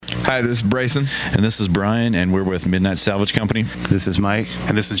Hi, this is Brayson. And this is Brian, and we're with Midnight Salvage Company. This is Mike.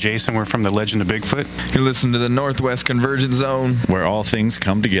 And this is Jason. We're from the Legend of Bigfoot. You're listening to the Northwest Convergence Zone, where all things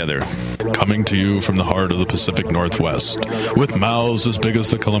come together. Coming to you from the heart of the Pacific Northwest, with mouths as big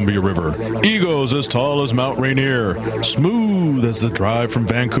as the Columbia River, egos as tall as Mount Rainier, smooth as the drive from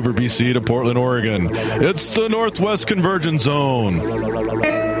Vancouver, BC to Portland, Oregon. It's the Northwest Convergence Zone.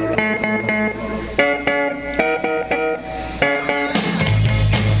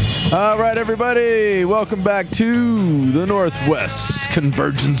 All right, everybody, welcome back to the Northwest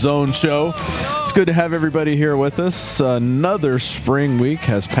Convergence Zone show. It's good to have everybody here with us. Another spring week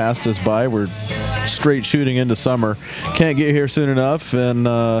has passed us by. We're straight shooting into summer. Can't get here soon enough. And,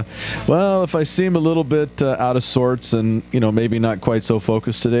 well, if I seem a little bit out of sorts and, maybe not quite so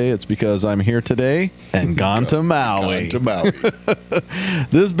focused today, it's because I'm here today and gone to Maui.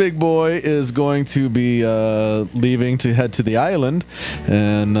 This big boy is going to be leaving to head to the island.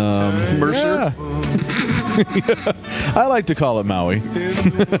 And Mercer? Yeah. I like to call it Maui.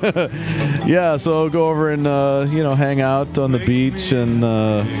 Yeah, so go over and, hang out on the beach and...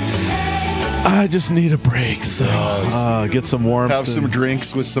 I just need a break, so get some warmth. Have some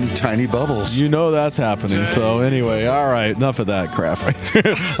drinks with some tiny bubbles. That's happening. So anyway, all right, enough of that crap. I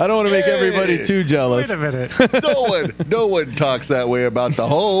don't want to make everybody too jealous. Wait a minute. No one talks that way about the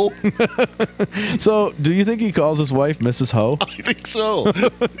hoe. So, do you think he calls his wife Mrs. Ho? I think so.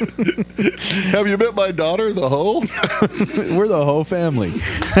 Have you met my daughter, the hoe? We're the Ho family.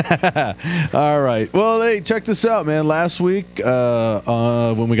 All right. Well, hey, check this out, man. Last week,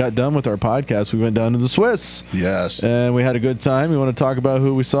 when we got done with our podcast, we went down to the Swiss. Yes. And we had a good time. You want to talk about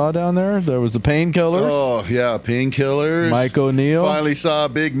who we saw down there? There was the Painkillers. Oh, yeah, Painkillers. Mike O'Neill. Finally saw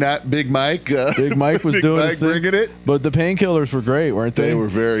Big Mike. Big Mike was doing his thing. Bringing it. But the Painkillers were great, weren't they? They were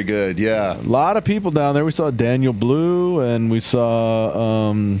very good, yeah. A lot of people down there. We saw Daniel Blue, and we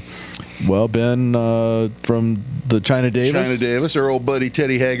saw... Ben from the China Davis. Our old buddy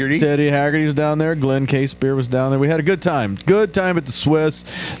Teddy Haggerty. Teddy Haggerty was down there. Glenn Casebeer was down there. We had a good time. Good time at the Swiss.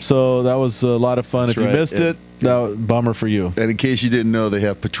 So that was a lot of fun. That's if you right. missed it, bummer for you. And in case you didn't know, they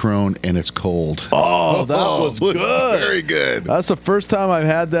have Patron, and it's cold. Oh, that was good. Very good. That's the first time I've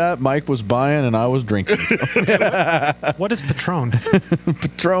had that. Mike was buying, and I was drinking. What is Patron?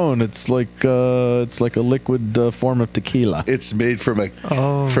 Patron. It's like a liquid form of tequila. It's made from a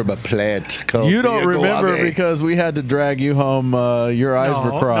plant called You don't remember agave. because we had to drag you home. Your eyes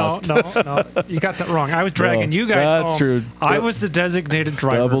were crossed. No. You got that wrong. I was dragging you guys home. That's true. I was the designated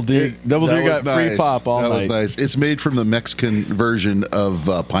driver. Double D got free nice. pop all night. That was nice. It's made from the Mexican version of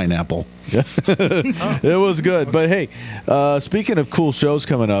pineapple. It was good. But hey, speaking of cool shows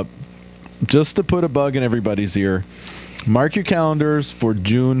coming up, just to put a bug in everybody's ear, mark your calendars for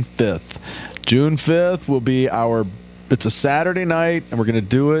June 5th. June 5th will be it's a Saturday night, and we're going to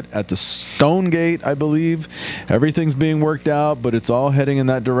do it at the Stone Gate, I believe. Everything's being worked out, but it's all heading in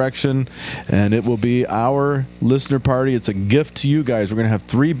that direction, and it will be our listener party. It's a gift to you guys. We're going to have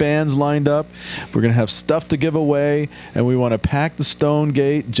 3 bands lined up. We're going to have stuff to give away, and we want to pack the Stone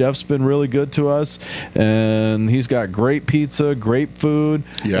Gate. Jeff's been really good to us, and he's got great pizza, great food,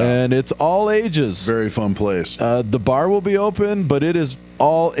 and it's all ages. Very fun place. The bar will be open, but it is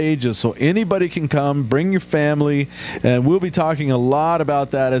all ages, so anybody can come. Bring your family, and we'll be talking a lot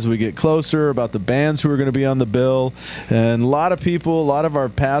about that as we get closer, about the bands who are going to be on the bill, and a lot of people, a lot of our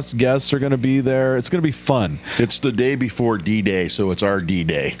past guests are going to be there. It's going to be fun. It's the day before D-Day, so it's our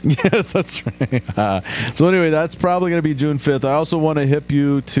D-Day. Yes, that's right. So anyway, that's probably going to be June 5th. I also want to hip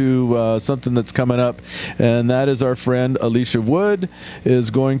you to something that's coming up, and that is our friend Alicia Wood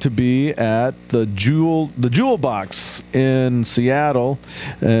is going to be at the Jewel Box in Seattle.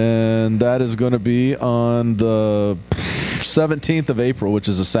 And that is going to be on the 17th of April, which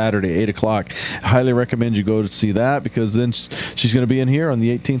is a Saturday, 8 o'clock. I highly recommend you go to see that, because then she's going to be in here on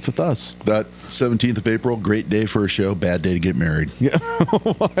the 18th with us. That 17th of April, great day for a show, bad day to get married. Yeah.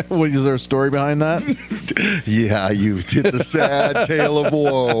 Is there a story behind that? Yeah, it's a sad tale of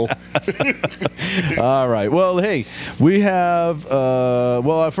woe. All right. Well, hey, we have,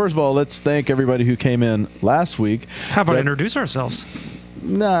 first of all, let's thank everybody who came in last week. How about introduce ourselves?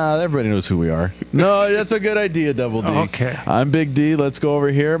 Nah, everybody knows who we are. No, that's a good idea, Double D. Okay. I'm Big D. Let's go over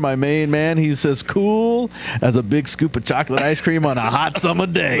here. My main man, he's as cool as a big scoop of chocolate ice cream on a hot summer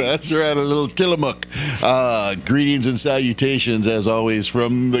day. That's right, a little Tillamook. Greetings and salutations, as always,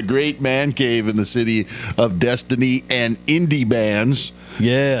 from the great man cave in the city of Destiny and indie bands,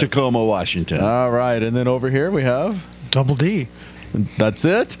 Yes. Tacoma, Washington. All right, and then over here we have... Double D. That's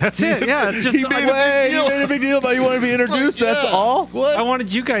it? That's it. Yeah, it's just. He made You made a big deal about you want to be introduced. That's all? What? I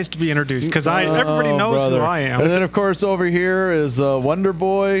wanted you guys to be introduced because everybody knows brother. who I am. And then, of course, over here is Wonder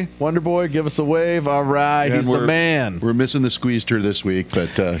Boy. Wonder Boy, give us a wave. All right, And he's the man. We're missing the Squeezester this week, but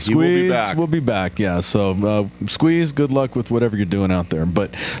he will be back. We'll be back, yeah. So, Squeeze, good luck with whatever you're doing out there.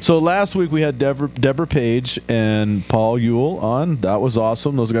 But so last week we had Deborah Page and Paul Ewell on. That was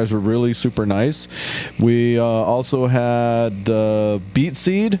awesome. Those guys were really super nice. We also had Beat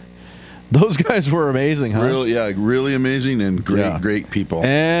Seed. Those guys were amazing, huh? Really amazing and great people.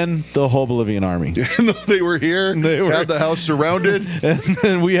 And the whole Bolivian army. They were here. They had the house surrounded.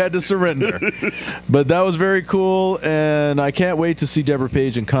 and we had to surrender. But that was very cool, and I can't wait to see Deborah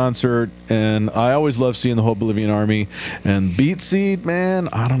Page in concert. And I always love seeing the whole Bolivian army. And Beat Seed, man,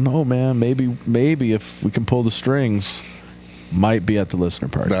 I don't know, man. Maybe if we can pull the strings, might be at the listener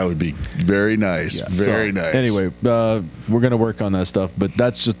party. That would be very nice. Yeah, very nice. Anyway, we're going to work on that stuff, but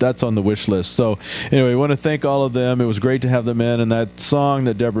that's on the wish list. So anyway, we want to thank all of them. It was great to have them in, and that song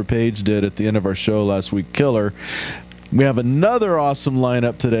that Deborah Page did at the end of our show last week, Killer. We have another awesome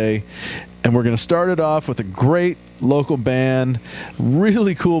lineup today, and we're going to start it off with a great local band,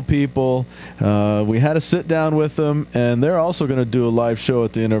 really cool people. We had a sit down with them, and they're also going to do a live show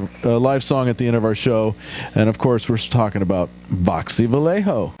at the end of live song at the end of our show. And of course, we're talking about Voxxy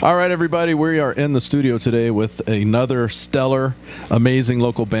Vallejo. All right, everybody, we are in the studio today with another stellar, amazing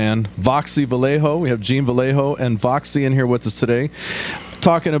local band, Voxxy Vallejo. We have Gene Vallejo and Voxxy in here with us today,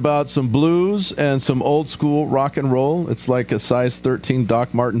 talking about some blues and some old school rock and roll. It's like a size 13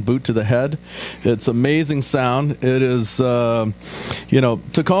 Doc Martin boot to the head. It's amazing sound. It is, Tacoma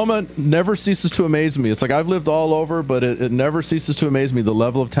never ceases to amaze me. It's like I've lived all over, but it never ceases to amaze me, the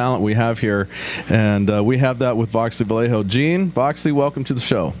level of talent we have here. And we have that with Voxxy Vallejo. Gene, Voxxy, welcome to the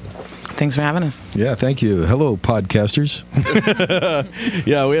show. Thanks for having us. Yeah, thank you. Hello, podcasters.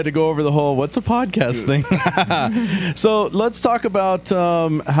 Yeah, we had to go over the whole what's a podcast thing. So let's talk about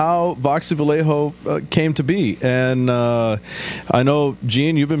how Voxxy Vallejo came to be. And I know,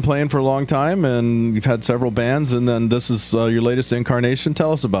 Gene, you've been playing for a long time, and you've had several bands, and then this is your latest incarnation.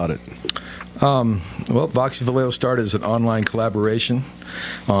 Tell us about it. Well, Voxxy Vallejo started as an online collaboration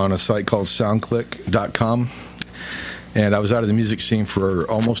on a site called soundclick.com. And I was out of the music scene for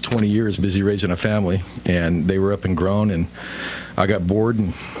almost 20 years, busy raising a family, and they were up and grown, and I got bored,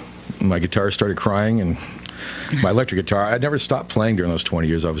 and my guitar started crying, and my electric guitar, I never stopped playing during those 20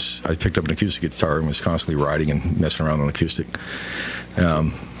 years. I picked up an acoustic guitar and was constantly writing and messing around on acoustic.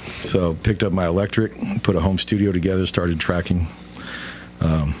 So picked up my electric, put a home studio together, started tracking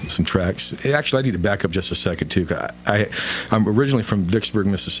some tracks. Actually, I need to back up just a second, too. I'm originally from Vicksburg,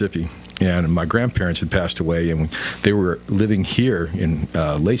 Mississippi, and my grandparents had passed away, and they were living here in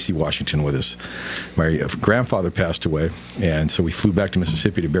Lacey, Washington with us. My grandfather passed away, and so we flew back to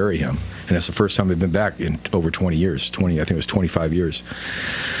Mississippi to bury him, and that's the first time they've been back in over 20 years, I think it was 25 years.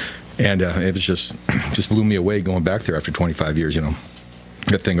 And it was just blew me away going back there after 25 years,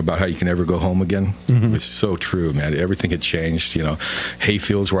 That thing about how you can never go home again was so true, man. Everything had changed. Hay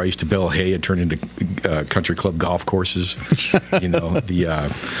fields where I used to bale hay had turned into country club golf courses.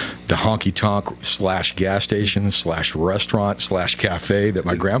 The honky tonk / gas station / restaurant / cafe that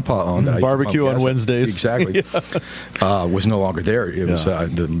my grandpa owned. That Barbecue on Wednesdays. Exactly. Was no longer there. It was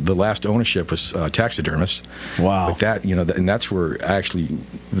the last ownership was taxidermist. Wow. But that and that's where actually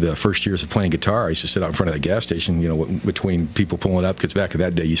the first years of playing guitar, I used to sit out in front of that gas station. Between people pulling up, because back in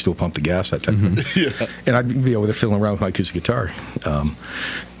that day you still pump the gas that time. And I'd be over there fiddling around with my acoustic guitar.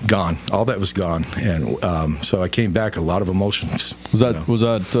 Gone. All that was gone. And so I came back, a lot of emotions. Was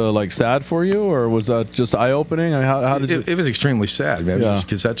that like sad for you, or was that just eye opening? How did you? It was extremely sad, man.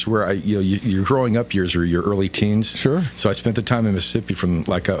 Because that's where your growing up years are your early teens. Sure. So I spent the time in Mississippi from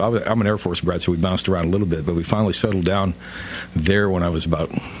I'm an Air Force brat, so we bounced around a little bit, but we finally settled down there when I was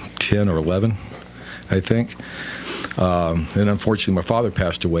about 10 or 11, I think. And unfortunately, my father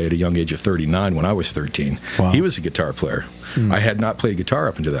passed away at a young age of 39 when I was 13. Wow. He was a guitar player. I had not played guitar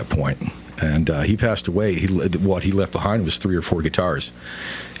up until that point. And he passed away. What he left behind was 3 or 4 guitars.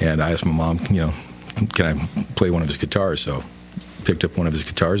 And I asked my mom, can I play one of his guitars? So picked up one of his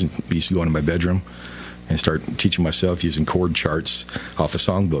guitars and used to go into my bedroom and start teaching myself using chord charts off of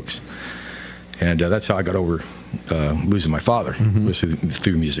songbooks. And that's how I got over losing my father, was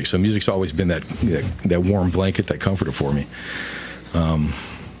through music. So music's always been that warm blanket, that comforter for me.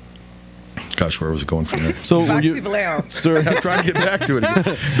 Gosh, where was it going from there? So Voxxy Vallejo. sir, I'm trying to get back to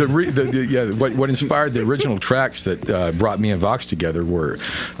it. What inspired the original tracks that brought me and Vox together were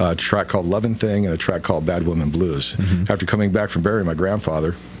a track called Lovin' Thing and a track called Bad Woman Blues. After coming back from burying my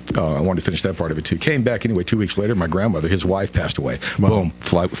grandfather, I wanted to finish that part of it too. Came back anyway. 2 weeks later, my grandmother, his wife, passed away. Wow. Boom,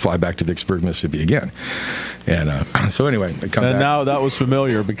 fly back to Vicksburg, Mississippi again. And so anyway, I come And back. now that was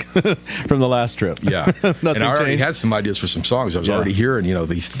familiar from the last trip. Yeah, Nothing and I already changed. had some ideas for some songs. I was Yeah. already hearing,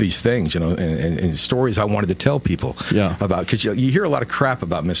 these things, and stories I wanted to tell people Yeah. about. Because you hear a lot of crap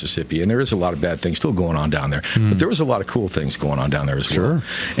about Mississippi, and there is a lot of bad things still going on down there. But there was a lot of cool things going on down there as well.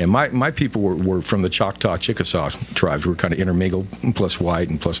 And my people were from the Choctaw Chickasaw tribes. We were kind of intermingled, plus white,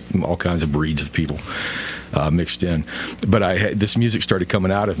 and plus all kinds of breeds of people. Mixed in, but this music started coming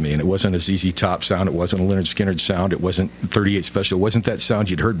out of me, and it wasn't a ZZ Top sound, it wasn't a Leonard Skinner sound, it wasn't 38 Special, it wasn't that sound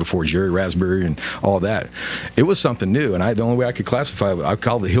you'd heard before, Jerry Raspberry and all that. It was something new, and the only way I could classify it, I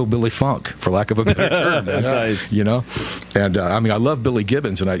called it hillbilly funk, for lack of a better term. Nice. And I love Billy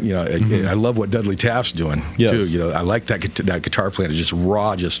Gibbons, and I love what Dudley Taft's doing Yes. too. I like that guitar playing, just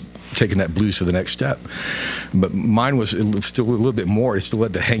raw, just taking that blues to the next step. But mine was still a little bit more. It still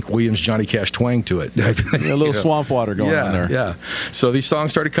had the Hank Williams, Johnny Cash twang to it. A little swamp water going on there. Yeah. So these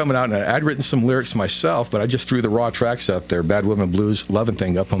songs started coming out, and I'd written some lyrics myself, but I just threw the raw tracks up there, Bad Woman Blues, Lovin'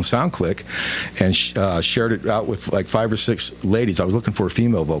 Thing, up on SoundClick, and shared it out with like 5 or 6 ladies. I was looking for a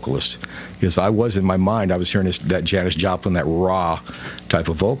female vocalist because in my mind, I was hearing that Janis Joplin, that raw type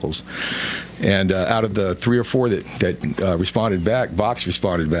of vocals. And out of the 3 or 4 that responded back, Voxxy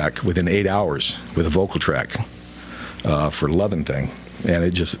responded back within 8 hours with a vocal track for Lovin' Thing, and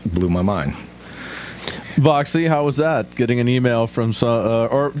it just blew my mind. Voxxy, how was that? Getting an email from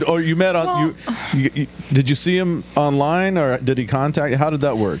or you met on you did you see him online, or did he contact you? How did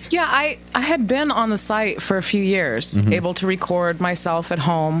that work? Yeah, I had been on the site for a few years, able to record myself at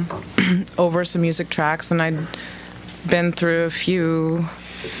home over some music tracks, and I'd been through a few,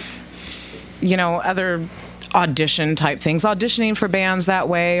 other audition type things, auditioning for bands that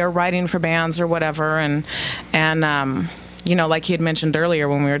way, or writing for bands or whatever, and like he had mentioned earlier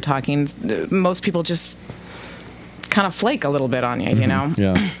when we were talking, most people just kind of flake a little bit on you,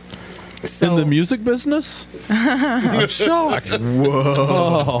 Yeah. So, in the music business? I'm shocked.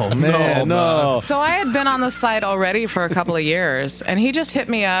 Whoa, man, no. So I had been on the site already for a couple of years, and he just hit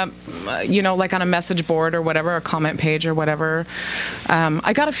me up, like on a message board or whatever, a comment page or whatever.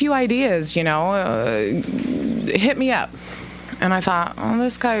 I got a few ideas, hit me up. And I thought,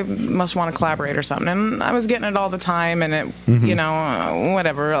 this guy must want to collaborate or something. And I was getting it all the time, and it,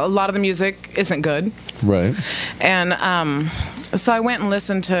 whatever. A lot of the music isn't good. Right. And so I went and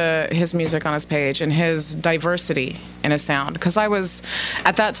listened to his music on his page and his diversity in his sound. Because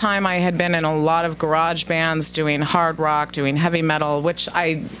at that time, I had been in a lot of garage bands doing hard rock, doing heavy metal, which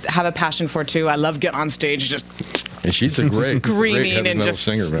I have a passion for too. I love getting on stage just And she's a great screaming heavy and metal just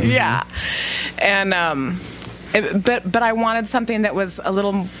singer, man. yeah. And but I wanted something that was a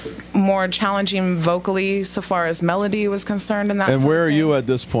little more challenging vocally, so far as melody was concerned, and that. And sort where of are thing. you at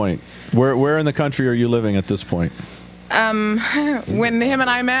this point? Where in the country are you living at this point? When him and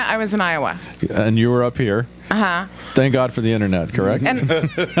I met, I was in Iowa. And you were up here. Thank God for the internet, correct? And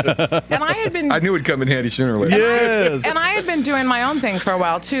I had been. I knew it'd come in handy sooner or later. Yes. And I had been doing my own thing for a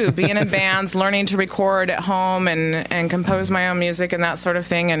while too, being in bands, learning to record at home and compose my own music and that sort of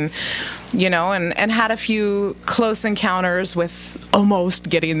thing, and and had a few close encounters with almost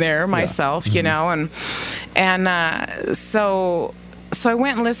getting there myself, and so I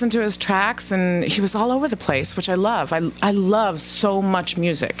went and listened to his tracks, and he was all over the place, which I love. I love so much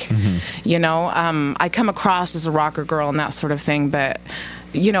music, I come across as a rocker girl and that sort of thing, but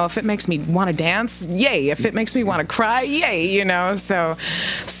if it makes me want to dance, yay. If it makes me want to cry, yay,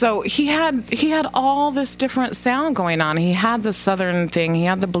 So he had all this different sound going on. He had the southern thing, he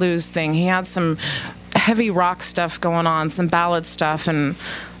had the blues thing, he had some heavy rock stuff going on, some ballad stuff, and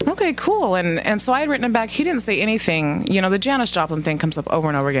okay, cool. And so I had written him back. He didn't say anything. The Janis Joplin thing comes up over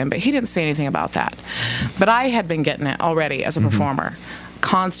and over again, but he didn't say anything about that. But I had been getting it already as a performer,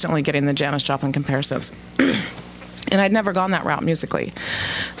 constantly getting the Janis Joplin comparisons. And I'd never gone that route musically.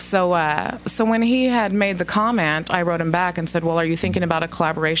 So when he had made the comment, I wrote him back and said, well, are you thinking about a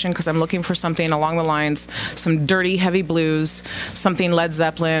collaboration? Because I'm looking for something along the lines, some dirty, heavy blues, something Led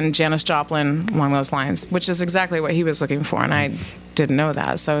Zeppelin, Janis Joplin, along those lines, which is exactly what he was looking for, and I didn't know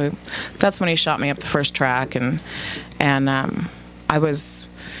that. So that's when he shot me up the first track, and I was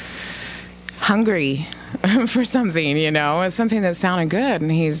hungry for something, something that sounded good,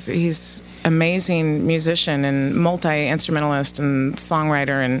 and he's amazing musician and multi-instrumentalist and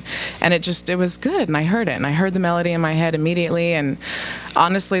songwriter, and it was good, and I heard it, and I heard the melody in my head immediately. And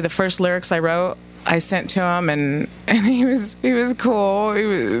honestly, the first lyrics I wrote, I sent to him, and he was cool.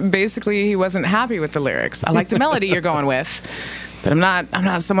 Basically, he wasn't happy with the lyrics. I like the melody you're going with, but I'm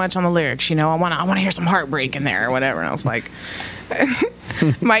not so much on the lyrics. I want to hear some heartbreak in there or whatever. And I was like,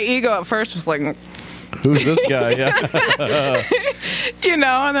 my ego at first was like, Who's this guy? Yeah. you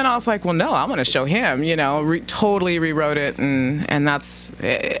know, and then I was like, well, no, I'm going to show him, you know, totally rewrote it. And that's,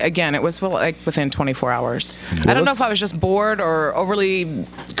 again, it was like within 24 hours. I don't know if I was just bored or overly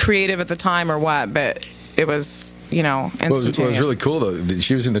creative at the time or what, but it was, you know, instantaneous. Well, it was really cool, though.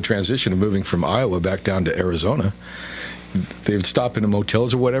 She was in the transition of moving from Iowa back down to Arizona. They would stop in the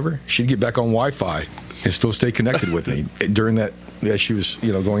motels or whatever. She'd get back on Wi-Fi and still stay connected with me during that as she was,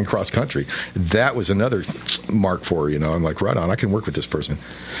 you know, going cross country. That was another mark for her, you know. I'm like, right on, I can work with this person.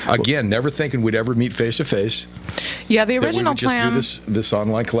 Again, never thinking we'd ever meet face to face. Yeah, the original that we would plan. just do this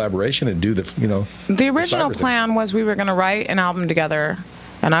online collaboration and do the, you know. The original cyber thing. plan was we were going to write an album together.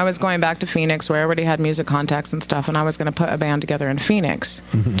 And I was going back to Phoenix, where I already had music contacts and stuff, and I was going to put a band together in Phoenix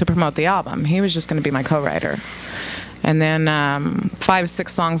to promote the album. He was just going to be my co-writer. And then 5-6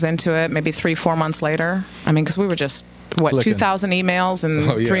 songs into it, maybe 3-4 months later. I mean, because we were just, Clicking. 2,000 emails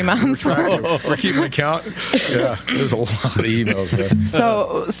in 3 months. We're keeping account. Yeah, there's a lot of emails, man.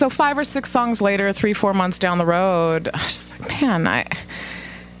 So 5 or 6 songs later, 3-4 months down the road, I was just like, man,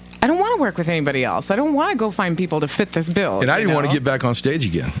 I don't want to work with anybody else. I don't want to go find people to fit this bill. And I didn't want to know? get back on stage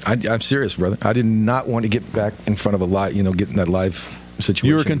again. I'm serious, brother. I did not want to get back in front of a live, you know, get in that live situation.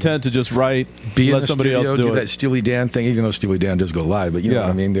 You were content to just write, Be let in the somebody studio, else do that it. Steely Dan thing, even though Steely Dan does go live. But you know Yeah.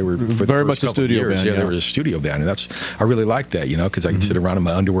 what I mean? They were for the Very first much a couple of studio years, band, Yeah, yeah. they were a studio band, and I really liked that, you know, because I could sit around in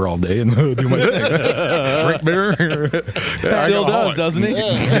my underwear all day and do my thing. Drink beer. Still does, doesn't he?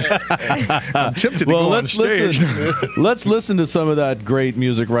 I'm tempted to Well, go on let's stage. listen. Let's listen to some of that great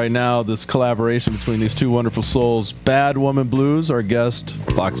music right now. This collaboration between these two wonderful souls. Bad Woman Blues. Our guest,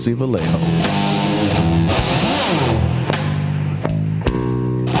 Voxxy Vallejo.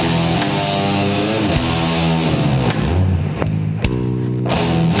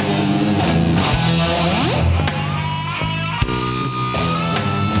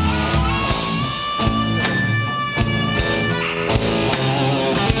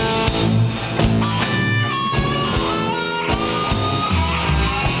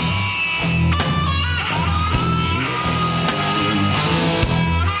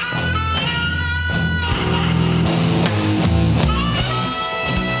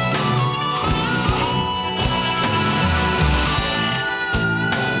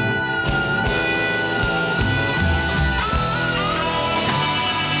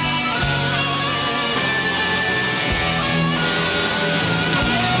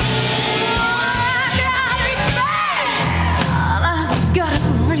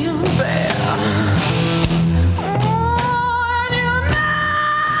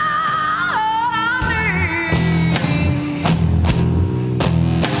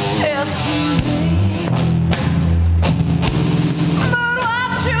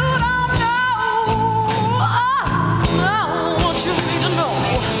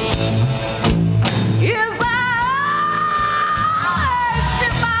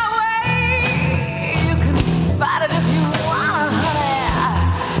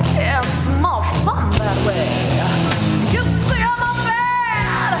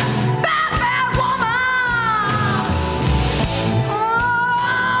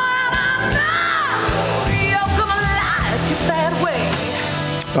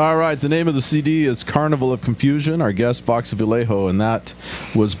 All right, the name of the CD is Carnival of Confusion. Our guest, Voxxy Vallejo, and that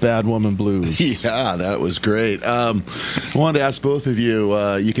was Bad Woman Blues. Yeah, that was great. I wanted to ask both of you,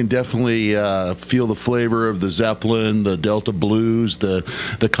 you can definitely feel the flavor of the Zeppelin, the Delta Blues,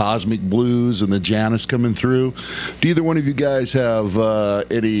 the Cosmic Blues, and the Janus coming through. Do either one of you guys have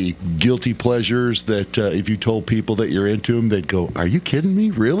any guilty pleasures that if you told people that you're into them, they'd go, are you kidding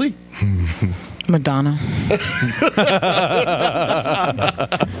me? Really? Madonna.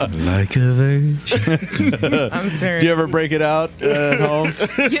 Like a virgin. I'm serious. Do you ever break it out at home?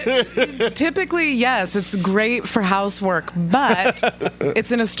 Typically, yes. It's great for housework, but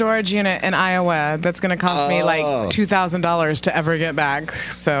it's in a storage unit in Iowa that's going to cost me like $2,000 to ever get back.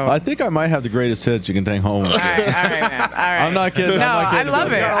 So I think I might have the greatest hits you can take home. all right, man. All right. I'm not kidding. No, I'm not I kidding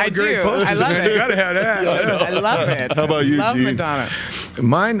love it. I do. I love You it. gotta have that. I love it. How about you, Love Gene? Madonna.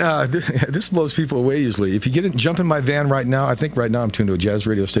 Mine, this blows people away usually. If you jump in my van right now, I think right now I'm tuned to a jazz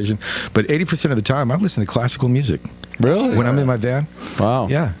radio station, but 80% of the time I listen to classical music. Really? When I'm in my van. Wow.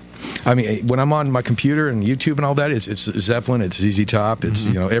 Yeah. I mean, when I'm on my computer and YouTube and all that, it's Zeppelin, it's ZZ Top, it's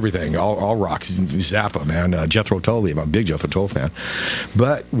everything, all rocks, Zappa, man, Jethro Tull. I'm a big Jethro Tull fan.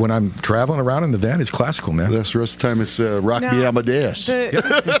 But when I'm traveling around in the van, it's classical, man. The rest of the time, it's Rock Me Amadeus.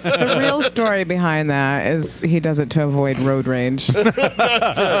 The real story behind that is he does it to avoid road rage.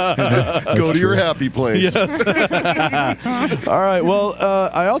 Go to your happy place. Yes. All right. Well,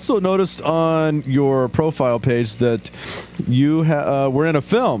 I also noticed on your profile page that you were in a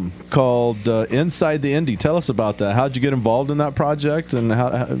film called Inside the Indie. Tell us about that. How'd you get involved in that project, and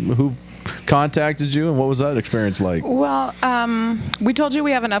who contacted you, and what was that experience like? Well, we told you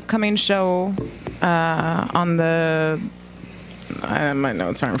we have an upcoming show on the. My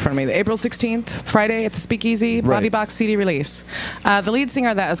notes aren't in front of me. The April 16th, Friday at the Speakeasy, Body Box CD release. The lead singer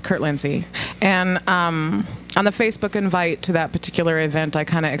of that is Kurt Lindsay. And on the Facebook invite to that particular event, I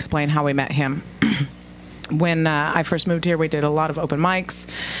kind of explain how we met him. When I first moved here, we did a lot of open mics,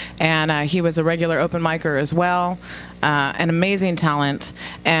 and he was a regular open micer as well, an amazing talent.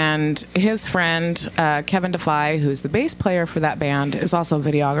 And his friend, Kevin Defy, who's the bass player for that band, is also a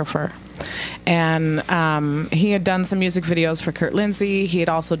videographer. And he had done some music videos for Kurt Lindsay. He had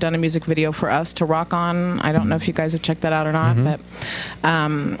also done a music video for us to rock on. I don't know if you guys have checked that out or not,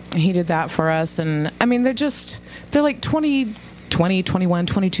 but he did that for us. And I mean, they're like 20, 21,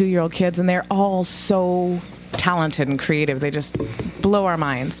 22-year-old kids, and they're all so talented and creative. They just blow our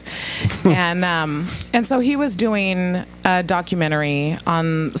minds. And so he was doing a documentary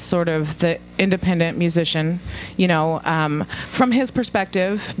on sort of the independent musician, from his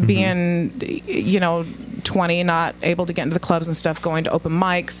perspective, being, 20, not able to get into the clubs and stuff, going to open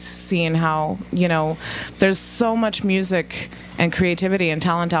mics, seeing how, there's so much music and creativity and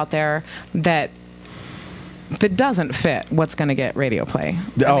talent out there that doesn't fit what's going to get radio play.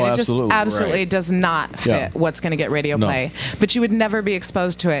 It absolutely. just absolutely does not fit what's going to get radio play. But you would never be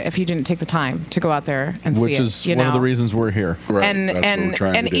exposed to it if you didn't take the time to go out there and see it. Which is one of the reasons we're here. Right. And That's what we're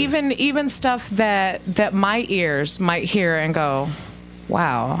trying to do. even stuff that my ears might hear and go,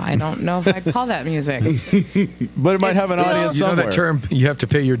 wow, I don't know if I'd call that music. But it might have an audience You know somewhere. that term, you have to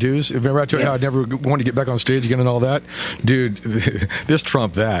pay your dues? Remember I told you how I never wanted to get back on stage again and all that? Dude, this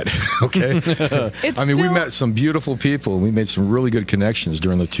trumped that, okay? We met some beautiful people. We made some really good connections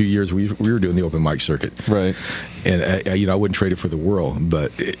during the 2 years we were doing the open mic circuit. Right. And, I wouldn't trade it for the world,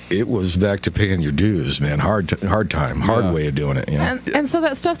 but it was back to paying your dues, man. Hard time, hard way of doing it. And so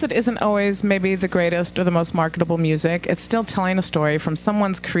that stuff that isn't always maybe the greatest or the most marketable music, it's still telling a story from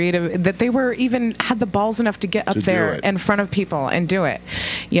someone's creative, that they were even had the balls enough to get up there in front of people and do it,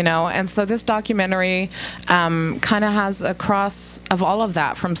 And so this documentary kind of has a cross of all of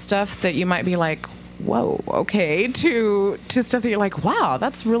that, from stuff that you might be like, whoa, okay, to stuff that you're like, wow,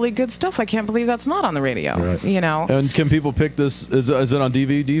 that's really good stuff. I can't believe that's not on the radio, And can people pick this? Is it on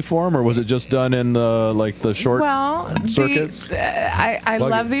DVD form, or was it just done in the short circuits? I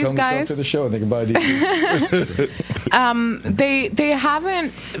love these guys. To the show and they can buy a DVD.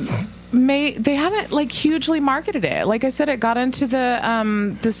 They haven't like hugely marketed it. Like I said, it got into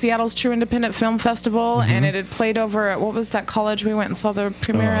the Seattle's True Independent Film Festival, and it had played over at, what was that college we went and saw the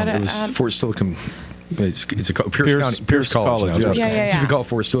premiere at? It was Fort Steilacoom. It's Pierce College. Yeah. You call it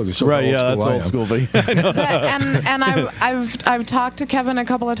Fort Steilacoom. So right. Yeah, that's old school. But I've talked to Kevin a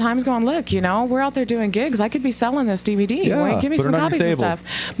couple of times, going, look, we're out there doing gigs. I could be selling this DVD. Yeah, give me some copies and stuff.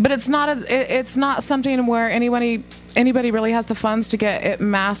 But it's not something where anybody really has the funds to get it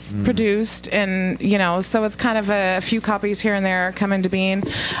mass produced, and so it's kind of a few copies here and there come into being.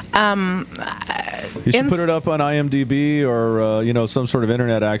 You should put it up on IMDb or some sort of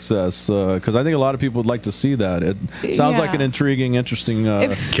internet access, because I think a lot of people would like to see that. It sounds like an intriguing, interesting.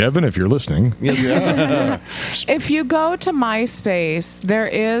 Kevin, if you're listening, if you go to MySpace, there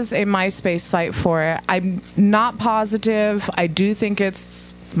is a MySpace site for it. I'm not positive. I do think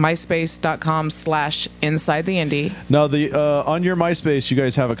it's myspace.com/InsideTheIndie. Now, on your MySpace, you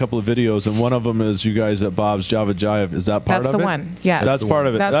guys have a couple of videos, and one of them is you guys at Bob's Java Jive. Is that part of it? That's the one. Yes, that's part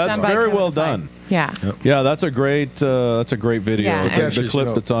of it. That's very well done. Yeah. Yeah, that's a great video. Yeah. The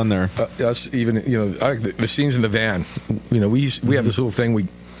clip that's on there. Us even the scenes in the van. We have this little thing where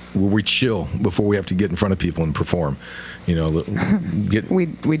we chill before we have to get in front of people and perform. We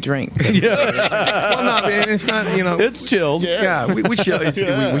drink. Well, no, man, it's not. It's chilled. Yeah, we chill.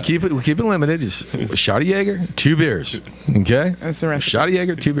 We keep it limited. It's a shot of Jaeger, 2 beers. Okay, that's the rest. Shot of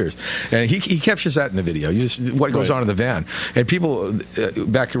Jaeger, 2 beers, and he captures that in the video. What goes on in the van, and people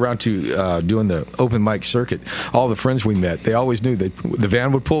back around to doing the open mic circuit. All the friends we met, they always knew that the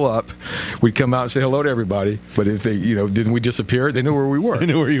van would pull up. We'd come out and say hello to everybody, but if they, didn't we disappear? They knew where we were. They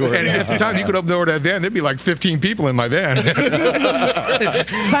knew where you were. And half the time, you could open the door to that van, there'd be like 15 people in my van. man.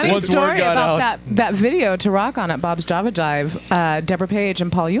 Funny Once word story got about out. that video to rock on at Bob's Java Jive, Deborah Page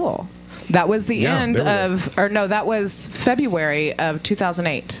and Paul Ewell. That was the Yeah, end they were there. of, or no, that was February of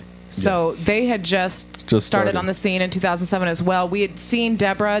 2008. So they had just started on the scene in 2007 as well. We had seen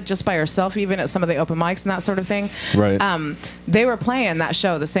Deborah just by herself, even at some of the open mics and that sort of thing. Right. They were playing that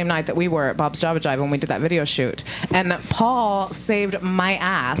show the same night that we were at Bob's Java Jive when we did that video shoot. And Paul saved my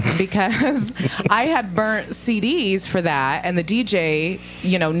ass because I had burnt CDs for that, and the DJ,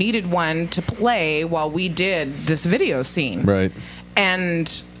 needed one to play while we did this video scene. Right.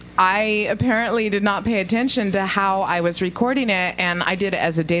 And I apparently did not pay attention to how I was recording it, and I did it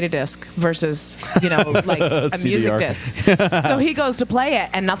as a data disc versus, like a music CDR. disc. So he goes to play it,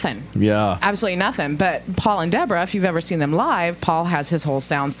 and nothing. Yeah. Absolutely nothing. But Paul and Deborah, if you've ever seen them live, Paul has his whole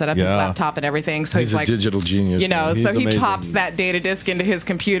sound set up, his Yeah. laptop and everything. So He's a like, digital genius. man. so He's he amazing. pops that data disc into his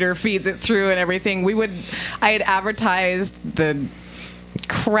computer, feeds it through and everything. I had advertised the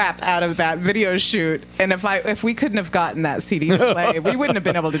crap out of that video shoot, and if we couldn't have gotten that CD to play, we wouldn't have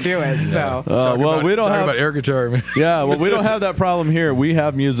been able to do it. So We don't Talk have about air guitar, man. Yeah, well, we don't have that problem here. We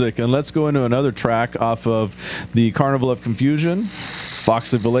have music, and let's go into another track off of the Carnival of Confusion,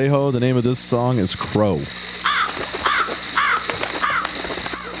 Voxxy Vallejo. The name of this song is Crow.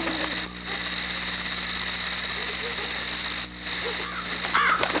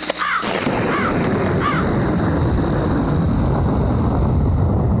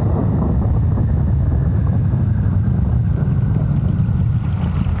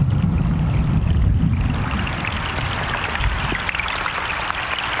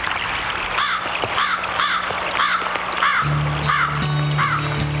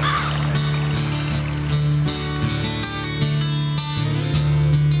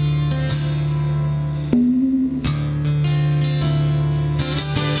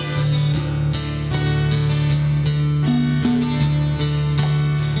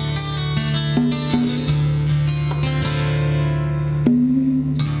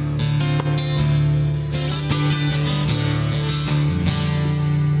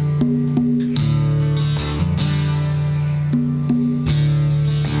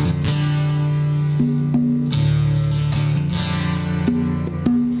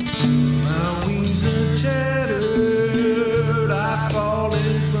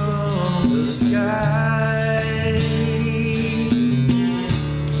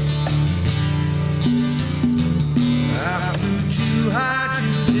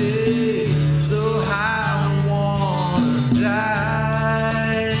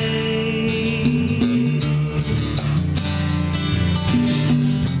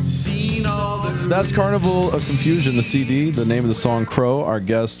 That's Carnival of Confusion, the CD, the name of the song Crow, our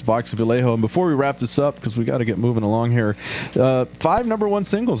guest Voxxy Vallejo. And before we wrap this up, because we got to get moving along here, 5 #1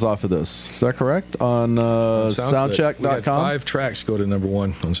 singles off of this. Is that correct? On soundcheck.com? We had 5 tracks go to #1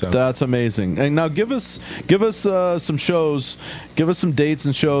 on Soundcheck. That's amazing. And now give us some shows, give us some dates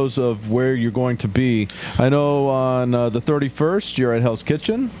and shows of where you're going to be. I know on the 31st, you're at Hell's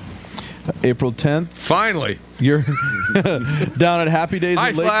Kitchen. April 10th, Finally. you're down at Happy Days Hi,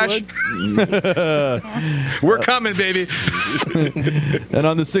 in Flash. Lakewood. We're coming, baby. And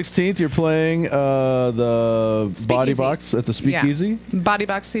on the 16th, you're playing the Body Speakeasy. Box at the Speakeasy. Yeah. Body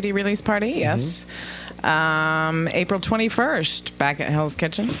Box CD release party, yes. April 21st, back at Hell's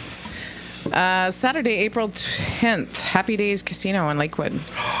Kitchen. Saturday, April 10th, Happy Days Casino in Lakewood.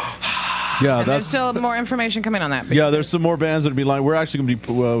 Yeah, And there's that's still more information coming on that. yeah. There's some more bands that'll be lined. We're actually going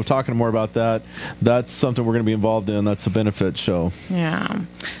to be talking more about that. That's something we're going to be involved in. That's a benefit show. Yeah.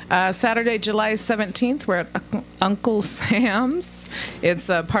 Saturday, July 17th, we're at Uncle Sam's. It's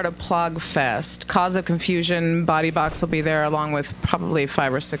a part of Plog Fest. Cause of Confusion, Body Box will be there along with probably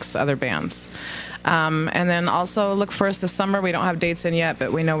 5 or 6 other bands. And then also look for us this summer. We don't have dates in yet,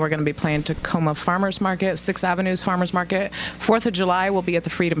 but we know we're going to be playing Tacoma Farmers Market, 6 Avenues Farmers Market. 4th of July, we'll be at the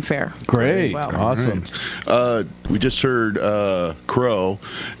Freedom Fair. Great, as well. awesome. We just heard Crow,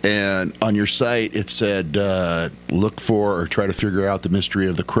 and on your site it said look for or try to figure out the mystery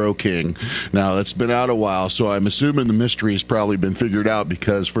of the Crow King. Now, that's been out a while, so I'm assuming the mystery has probably been figured out,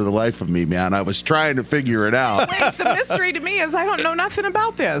 because for the life of me, man, I was trying to figure it out. Wait, the mystery to me is I don't know nothing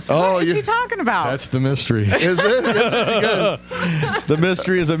about this. Oh, What is you- he talking about? That's the mystery. Is it? Because The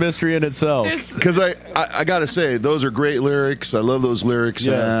mystery is a mystery in itself. There's- I got to say, those are great lyrics. I love those lyrics.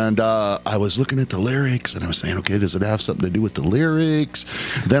 Yes. And I was looking at the lyrics, and I was saying, okay, does it have something to do with the lyrics?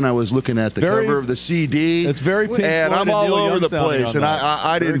 Then I was looking at the Very- cover of the CD. It's very Pink and Floyd I'm all Neil over Young the sounding place, on and that.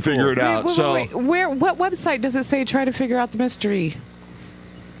 I didn't Very figure cool. it out. Wait, so what website does it say try to figure out the mystery?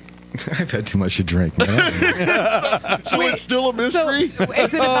 I've had too much to drink, man. So it's still a mystery? So,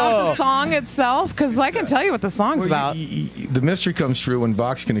 is it about the song itself? Because I can tell you what the song's about. The mystery comes through when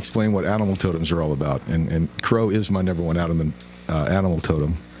Vox can explain what animal totems are all about, and crow is my number one animal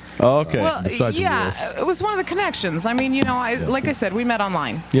totem. Oh, okay. Well, Besides the wolf. yeah, it was one of the connections. I mean, like I said, we met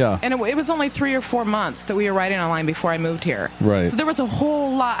online. Yeah. And it was only 3 or 4 months that we were writing online before I moved here. Right. So there was a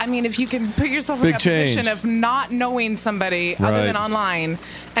whole lot. I mean, if you can put yourself in Big that position change. of not knowing somebody other Right. than online,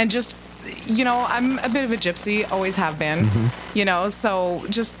 and just, I'm a bit of a gypsy, always have been, so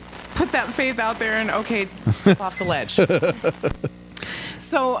just put that faith out there and, okay, step off the ledge.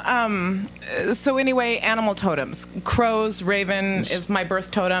 So anyway, animal totems. Crows, raven is my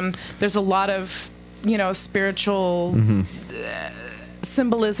birth totem. There's a lot of, spiritual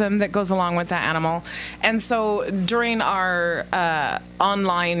symbolism that goes along with that animal. And so during our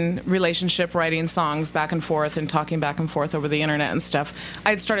online relationship, writing songs back and forth and talking back and forth over the internet and stuff, I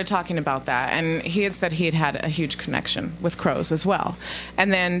had started talking about that. And he had said he had had a huge connection with crows as well.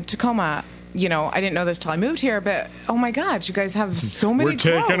 And then Tacoma, I didn't know this till I moved here, but oh my God, you guys have so many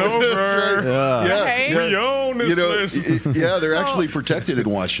crows. taking over. That's right. Yeah. Okay. We own this place. Yeah, they're So- actually protected in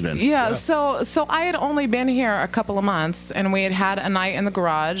Washington. Yeah, so I had only been here a couple of months, and we had a night in the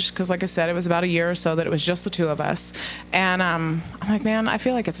garage because, like I said, it was about a year or so that it was just the two of us. And I'm like, man, I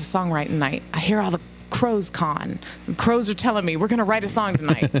feel like it's a songwriting night. I hear all the crows con. The crows are telling me we're going to write a song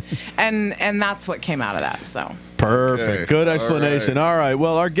tonight, and that's what came out of that. So. Perfect. Okay. Good explanation. All right.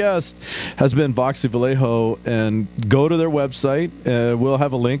 Well, our guest has been Voxxy Vallejo, and go to their website. We'll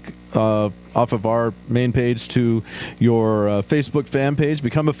have a link off of our main page to your Facebook fan page.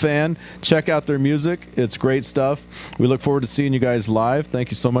 Become a fan. Check out their music. It's great stuff. We look forward to seeing you guys live.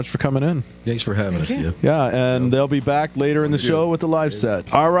 Thank you so much for coming in. Thanks for having us, Skip. Yeah, and they'll be back later in the show with the live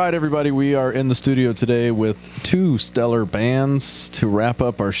set. All right, everybody, we are in the studio today with 2 stellar bands to wrap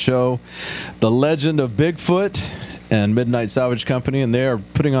up our show. The Legend of Bigfoot and Midnight Salvage Company, and they are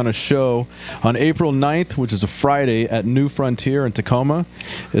putting on a show on April 9th, which is a Friday, at New Frontier in Tacoma.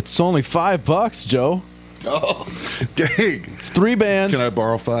 It's only $5, Joe. Oh, dang. 3 bands. Can I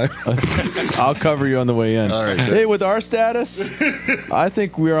borrow 5? I'll cover you on the way in. All right, Hey, with our status, I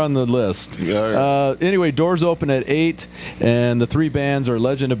think we're on the list. All right. Anyway, doors open at 8, and the 3 bands are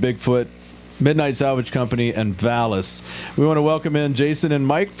Legend of Bigfoot, Midnight Salvage Company, and Valis. We want to welcome in Jason and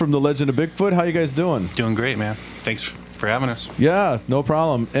Mike from the Legend of Bigfoot. How you guys doing? Doing great, man. Thanks for having us. Yeah, no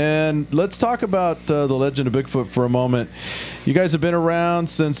problem. And let's talk about the Legend of Bigfoot for a moment. You guys have been around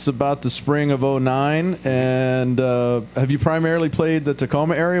since about the spring of '09, and have you primarily played the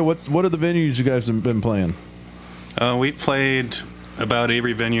Tacoma area? What are the venues you guys have been playing? We've played about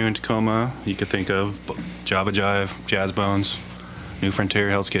every venue in Tacoma you could think of. Java Jive, Jazz Bones, New Frontier,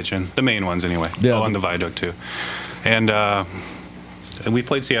 Hell's Kitchen. The main ones, anyway. Yeah. Oh, and the Viaduct, too. And we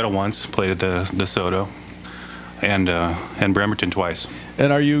played Seattle once, played at the Soto, and Bremerton twice.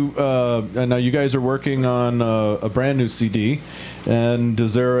 And are you? And now you guys are working on a brand new CD. And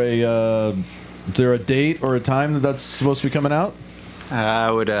is there a date or a time that's supposed to be coming out? I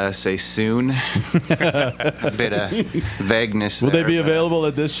would say soon. A bit of vagueness. Will they there, be but, available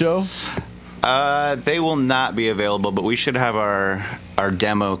at this show? They will not be available, but we should have our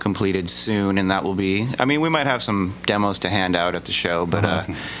demo completed soon, and that will be. I mean, we might have some demos to hand out at the show, but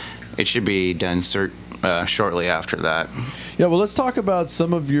it should be done shortly after that. Yeah, well, let's talk about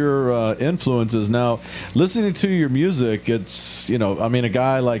some of your influences. Now, listening to your music, it's, I mean, a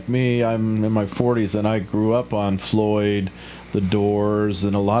guy like me, I'm in my 40s, and I grew up on Floyd, The Doors,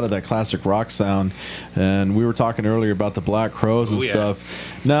 and a lot of that classic rock sound. And we were talking earlier about the Black Crowes and stuff.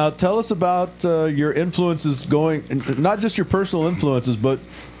 Now, tell us about your influences not just your personal influences, but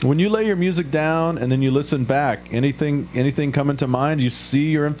when you lay your music down and then you listen back, anything coming to mind? You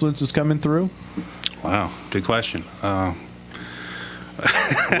see your influences coming through? Wow, good question. What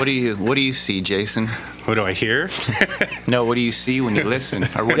do you see, Jason? What do I hear? No, what do you see when you listen?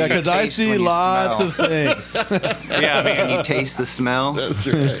 Or what Yeah, do you because I taste see when you lots smell? of things. Yeah, I mean, Can you taste the smell? That's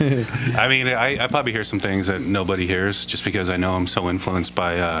right. I mean, I probably hear some things that nobody hears just because I know I'm so influenced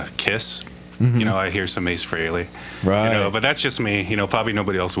by Kiss. Mm-hmm. I hear some Ace Frehley. Right. But that's just me. Probably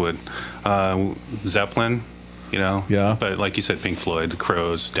nobody else would. Zeppelin. Yeah. But like you said, Pink Floyd, the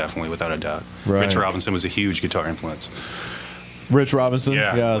Crows, definitely, without a doubt. Right. Rich Robinson was a huge guitar influence. Rich Robinson,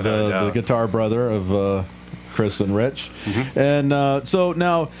 Yeah, without a the doubt. guitar brother of Chris and Rich. Mm-hmm. And so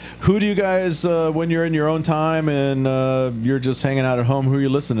now, who do you guys, when you're in your own time and you're just hanging out at home, who are you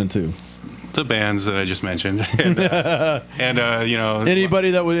listening to? The bands that I just mentioned, and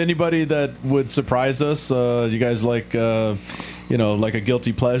Anybody that would surprise us? You guys like, like a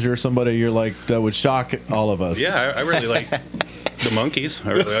guilty pleasure, somebody you're like that would shock all of us. Yeah, I really like The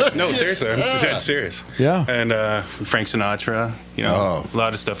Monkees. No, seriously, I'm dead serious. Yeah. And Frank Sinatra. You know, a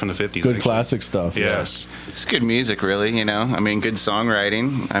lot of stuff from the 50s. Good actually. classic stuff. Yes. It's good music, really. You know, I mean, good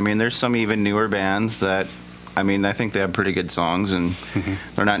songwriting. I mean, there's some even newer bands that, I mean, I think they have pretty good songs, and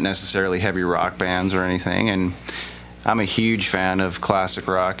they're not necessarily heavy rock bands or anything. And I'm a huge fan of classic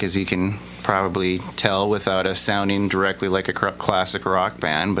rock, as you can probably tell without us sounding directly like a classic rock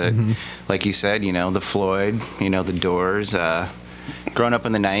band. But like you said, you know, the Floyd, you know, the Doors. Growing up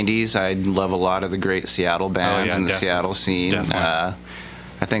in the 90s, I love a lot of the great Seattle bands and the Seattle scene. I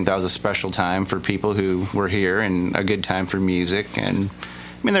think that was a special time for people who were here and a good time for music. And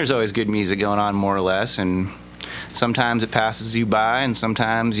I mean, there's always good music going on, more or less, and sometimes it passes you by and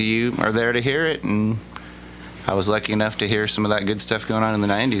sometimes you are there to hear it. And I was lucky enough to hear some of that good stuff going on in the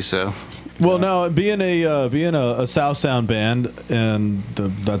 90s, so... Well, now being a South Sound band, and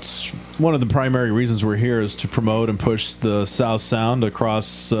that's one of the primary reasons we're here, is to promote and push the South Sound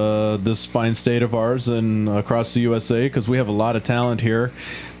across this fine state of ours and across the USA, because we have a lot of talent here.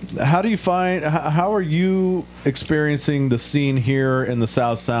 How do you find? How are you experiencing the scene here in the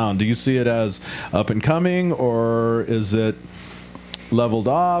South Sound? Do you see it as up and coming, or is it leveled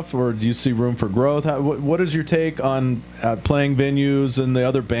off, or do you see room for growth? What is your take on playing venues and the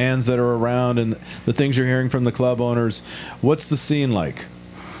other bands that are around and the things you're hearing from the club owners? What's the scene like?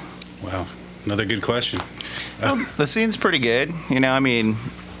 Wow, another good question. Well, the scene's pretty good. You know, I mean,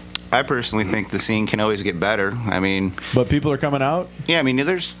 I personally think the scene can always get better. I mean, but people are coming out. Yeah, I mean,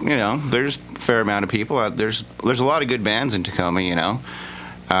 there's a fair amount of people out. There's a lot of good bands in Tacoma. You know.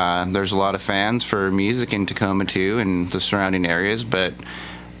 There's a lot of fans for music in Tacoma, too, and the surrounding areas, but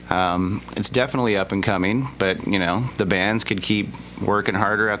it's definitely up and coming. But, you know, the bands could keep working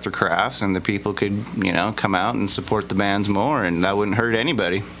harder at their crafts, and the people could, you know, come out and support the bands more, and that wouldn't hurt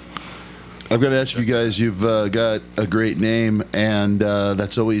anybody. I've got to ask you guys, you've got a great name, and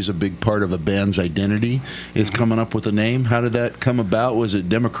that's always a big part of a band's identity, is coming up with a name. How did that come about? Was it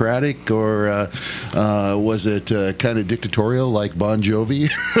democratic, or was it kind of dictatorial like Bon Jovi?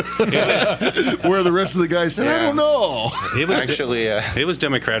 Where the rest of the guys said, I don't know. It was actually, it was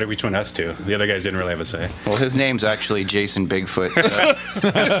democratic between us two. The other guys didn't really have a say. Well, his name's actually Jason Bigfoot. So.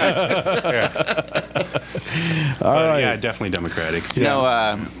 All right. Yeah, definitely democratic.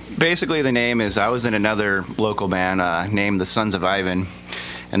 No, basically the name is, I was in another local band named the Sons of Ivan,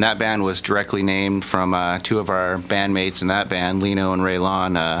 and that band was directly named from two of our bandmates in that band, Lino and Ray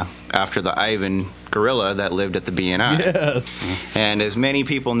Lon, after the Ivan gorilla that lived at the BNI. Yes. And as many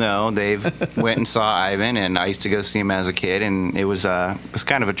people know, they've went and saw Ivan, and I used to go see him as a kid, and it was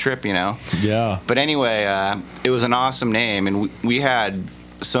kind of a trip, you know. Yeah. But anyway, it was an awesome name, and we had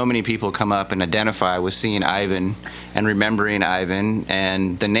so many people come up and identify with seeing Ivan and remembering Ivan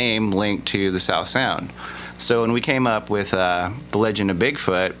and the name linked to the South Sound. So when we came up with the Legend of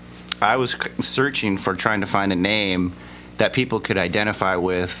Bigfoot, I was searching for trying to find a name that people could identify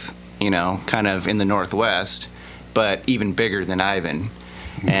with, you know, kind of in the Northwest, but even bigger than Ivan.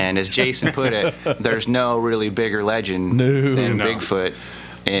 And as Jason put it, there's no really bigger legend than Bigfoot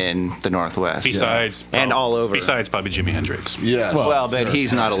in the Northwest. Besides, and all over. Besides probably Jimi Hendrix. Yes. Well, but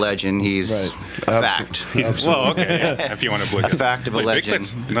he's not a legend. He's a fact. Well, okay. Yeah, if you want to look a fact of a legend.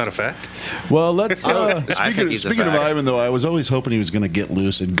 Bigfoot's not a fact. Well, let's. Speaking of Ivan, though, I was always hoping he was going to get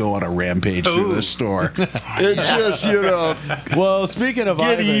loose and go on a rampage through the store. It just, you know. Well, speaking of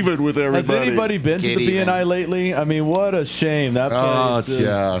get Ivan, even with everybody. Has anybody been to the BNI lately? I mean, what a shame. That place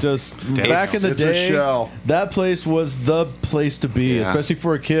is just back in the day. That place was the place to be, especially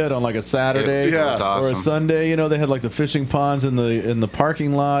for a kid on like a Saturday or a Sunday. You know, they had like the fishing ponds in the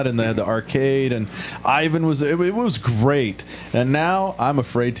parking lot, and they had the arcade, and Ivan was it was great. And now I'm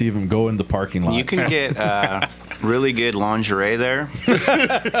afraid to even go in the parking lot. You can get really good lingerie there,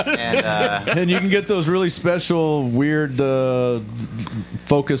 and you can get those really special weird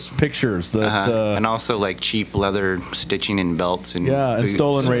focused pictures that and also like cheap leather stitching and belts and and boots.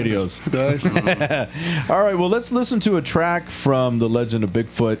 stolen radios. Nice. All right, well, let's listen to a track from The Legend of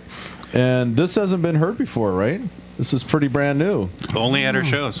Bigfoot, and this hasn't been heard before, right? This is pretty brand new. Only at our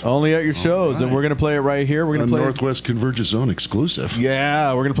shows. Only at your shows, and we're going to play it right here. We're going to play Northwest Convergence Zone exclusive.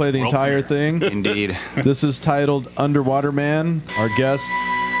 Yeah, we're going to play the entire thing. Indeed. This is titled Underwater Man. Our guest,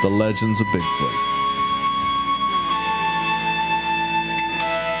 The Legends of Bigfoot.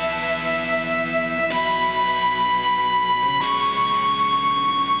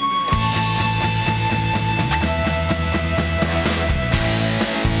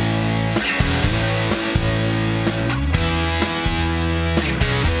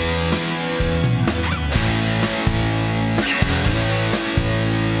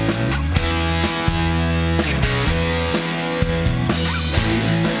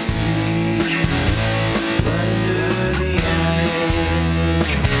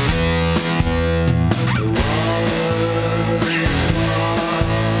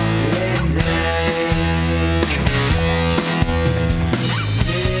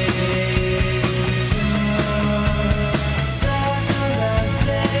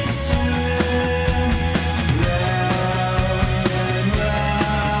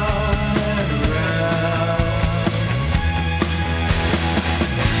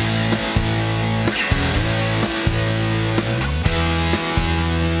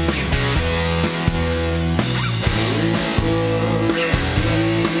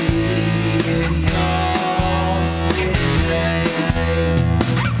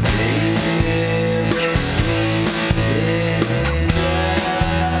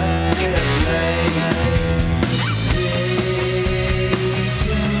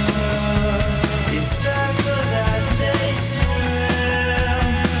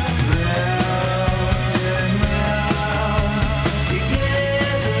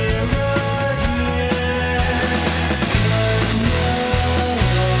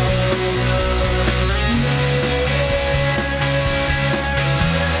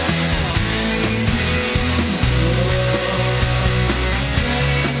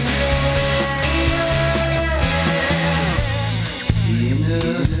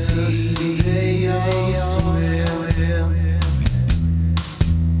 the sea they all swim.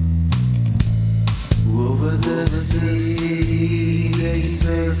 Over the sea they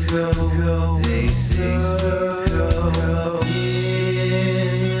circle, they circle.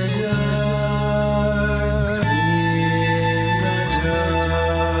 In the dark,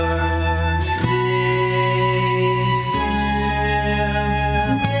 they swim,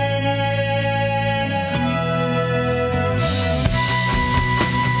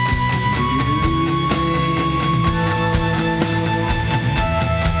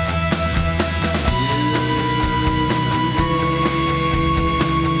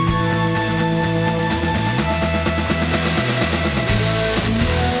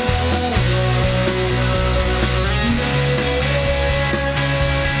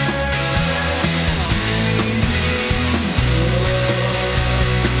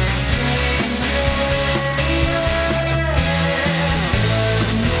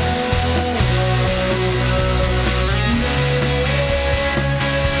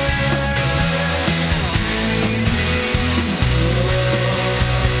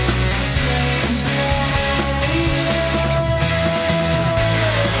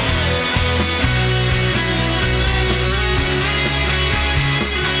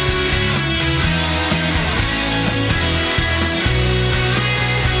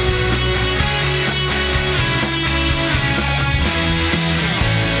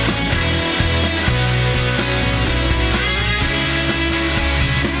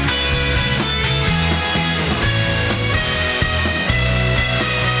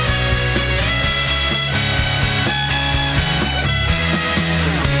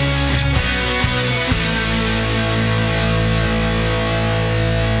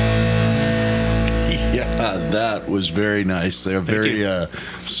 That was very nice. They're very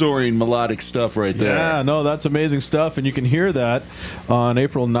soaring melodic stuff right there. Yeah, no, that's amazing stuff. And you can hear that on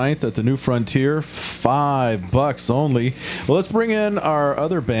April 9th at the New Frontier. $5 only. Well, let's bring in our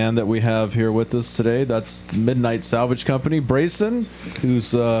other band that we have here with us today. That's the Midnight Salvage Company. Brayson,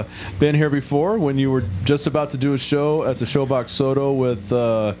 who's been here before when you were just about to do a show at the Showbox Soto with,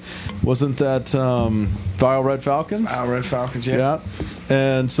 wasn't that Vile Red Falcons? Vile Red Falcons, yeah. Yeah.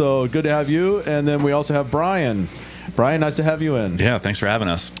 And so good to have you. And then we also have Brian. Brian, nice to have you in. Yeah, thanks for having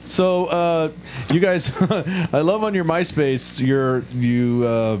us. So, you guys, I love on your MySpace,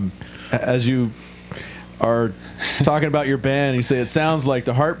 as you are talking about your band, you say it sounds like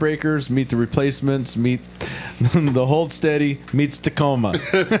the Heartbreakers meet the Replacements meet the Hold Steady meets Tacoma.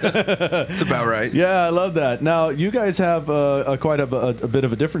 That's about right. Yeah, I love that. Now, you guys have quite a bit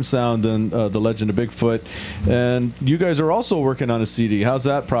of a different sound than the Legend of Bigfoot, and you guys are also working on a CD. How's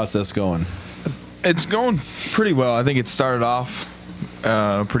that process going? It's going pretty well. I think it started off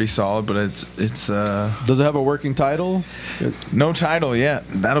pretty solid, but it's Does it have a working title? no title yet.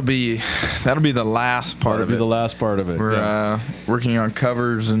 That'll be the last part That'll of be it. the last part of it. We're yeah. working on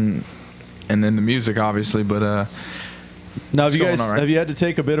covers and then the music, obviously. But Now, have it's you going guys all right. have you had to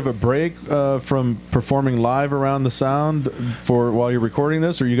take a bit of a break from performing live around the sound while you're recording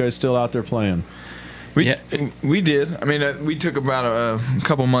this, or are you guys still out there playing? We did. I mean, we took about a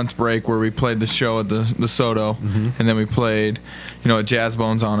couple months break where we played the show at the Soto, and then we played, at Jazz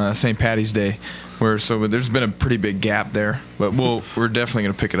Bones on St. Patty's Day. So there's been a pretty big gap there, but we're definitely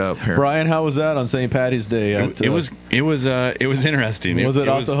gonna pick it up here. Brian, how was that on St. Patty's Day? It was interesting. Was it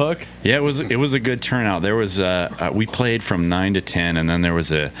off the hook? Yeah, it was a good turnout. There was we played from 9 to 10, and then there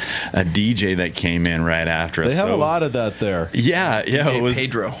was a DJ that came in right after us. They have so a lot of that there. Yeah, DJ it was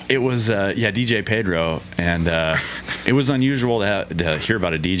Pedro. It was DJ Pedro, and it was unusual to hear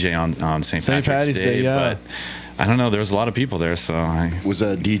about a DJ on St. Patty's Day, yeah. But I don't know. There was a lot of people there, so Was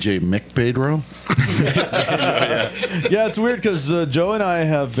that DJ Mick Pedro? Yeah, it's weird because Joe and I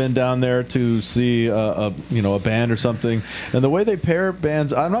have been down there to see a band or something, and the way they pair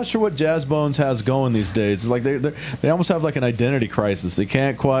bands, I'm not sure what Jazz Bones has going these days. It's like they almost have like an identity crisis. They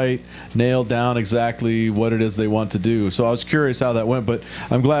can't quite nail down exactly what it is they want to do. So I was curious how that went, but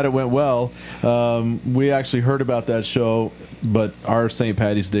I'm glad it went well. We actually heard about that show, but our St.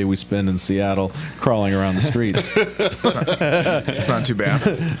 Patty's Day we spend in Seattle crawling around the streets. It's not too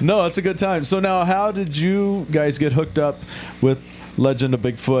bad. No, it's a good time. So now, how did you guys get hooked up with Legend of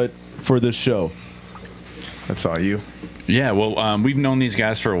Bigfoot for this show? That's all you. Yeah, well, we've known these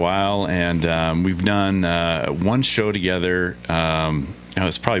guys for a while, and we've done one show together.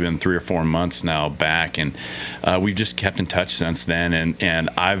 It's probably been 3 or 4 months now back, and we've just kept in touch since then. And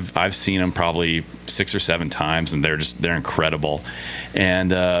I've seen them probably 6 or 7 times, and they're incredible.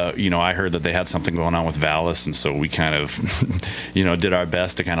 And I heard that they had something going on with Vallis, and so we kind of did our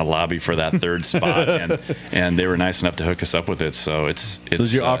best to kind of lobby for that third spot, and they were nice enough to hook us up with it. So it's So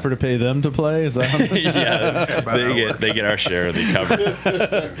did you offer to pay them to play? Is that yeah, they get our share of the cover.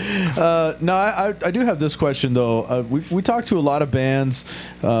 No, I do have this question though. We talked to a lot of bands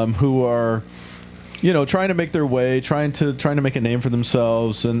who are, trying to make their way, trying to make a name for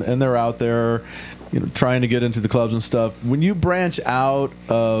themselves, and they're out there, trying to get into the clubs and stuff. When you branch out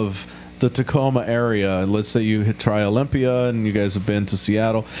of the Tacoma area, and let's say you try Olympia, and you guys have been to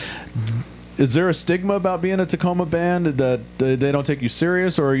Seattle, is there a stigma about being a Tacoma band that they don't take you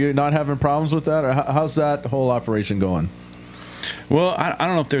serious, or are you not having problems with that, or how's that whole operation going? Well, I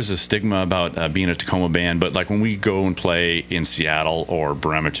don't know if there's a stigma about being a Tacoma band, but like when we go and play in Seattle or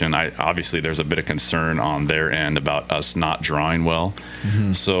Bremerton, obviously there's a bit of concern on their end about us not drawing well.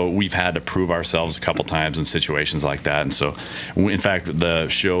 Mm-hmm. So we've had to prove ourselves a couple times in situations like that. And so, in fact, the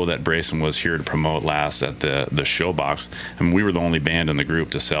show that Brayson was here to promote last at the Showbox, we were the only band in the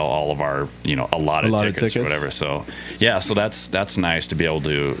group to sell all of our, allotted tickets or whatever. So, yeah, so that's nice to be able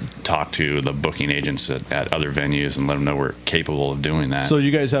to talk to the booking agents at other venues and let them know we're capable of doing that. So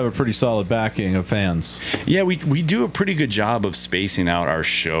you guys have a pretty solid backing of fans. Yeah, we do a pretty good job of spacing out our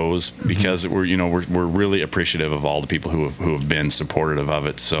shows because we're really appreciative of all the people who have been supportive of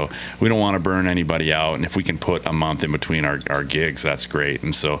it. So we don't want to burn anybody out, and if we can put a month in between our gigs, that's great.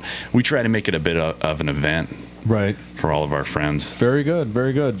 And so we try to make it a bit of an event, right, for all of our friends. Very good,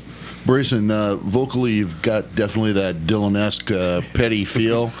 very good. Brayson, vocally, you've got definitely that Dylan-esque petty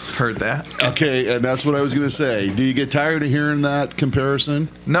feel. Heard that. Okay, and that's what I was going to say. Do you get tired of hearing that comparison?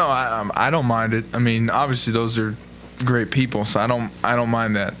 No, I don't mind it. I mean, obviously those are great people, so I don't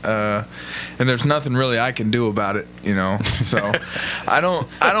mind that. And there's nothing really I can do about it, So I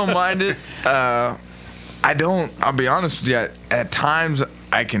don't mind it. I'll be honest with you. At times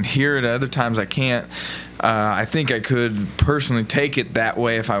I can hear it. At other times I can't. I think I could personally take it that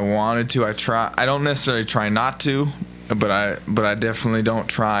way if I wanted to. I don't necessarily try not to, but I definitely don't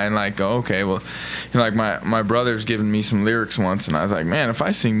try and go, okay, well, like my brother's given me some lyrics once, and I was like, man, if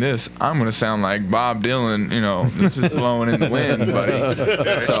I sing this, I'm gonna sound like Bob Dylan, this is blowing in the wind,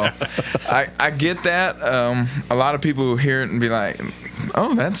 buddy. So I get that. A lot of people who hear it and be like,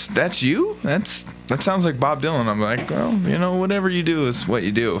 oh, that's you? That sounds like Bob Dylan. I'm like, well, whatever you do is what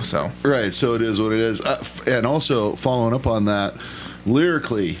you do. So right, so it is what it is. And also following up on that,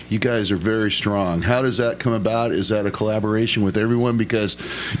 lyrically, you guys are very strong. How does that come about? Is that a collaboration with everyone? Because,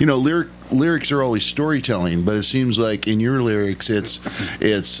 lyrics are always storytelling, but it seems like in your lyrics,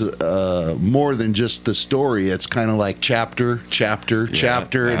 it's more than just the story. It's kind of like chapter,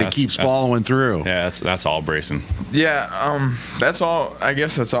 and it keeps following through. Yeah, that's all Brayson. Yeah, that's all. I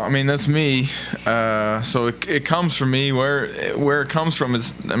guess that's all. I mean, that's me. So it comes from me. Where it comes from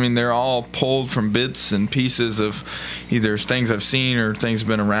is, they're all pulled from bits and pieces of either things I've seen or things have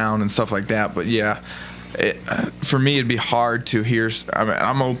been around and stuff like that. But yeah, for me it'd be hard to hear.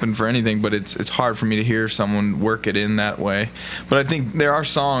 I'm open for anything, but it's hard for me to hear someone work it in that way. But I think there are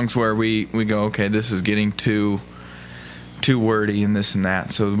songs where we go, okay, this is getting too wordy and this and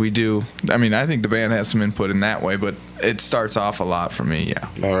that. So we do. I think the band has some input in that way, but it starts off a lot for me. Yeah.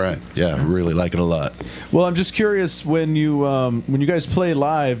 All right. Yeah, I really like it a lot. Well, I'm just curious, when you guys play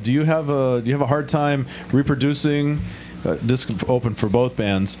live, do you have a hard time reproducing? This is open for both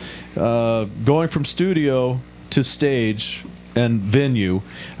bands. Going from studio to stage and venue,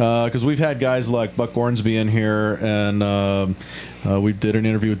 because we've had guys like Buck Ornsby in here, and we did an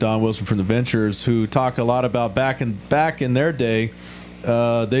interview with Don Wilson from the Ventures, who talk a lot about back in their day.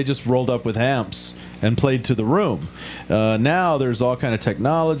 They just rolled up with amps and played to the room. Now there's all kind of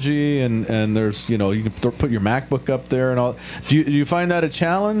technology, and there's you can put your MacBook up there and all. Do you find that a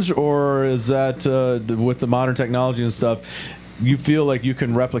challenge, or is that with the modern technology and stuff, you feel like you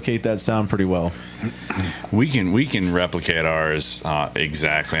can replicate that sound pretty well? We can replicate ours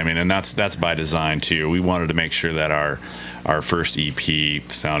exactly. And that's by design too. We wanted to make sure that our first EP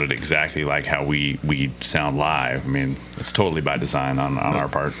sounded exactly like how we sound live. It's totally by design on our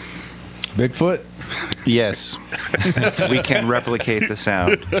part. Bigfoot? Yes. We can replicate the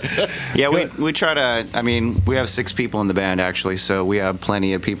sound. Yeah, we try to, we have 6 people in the band, actually, so we have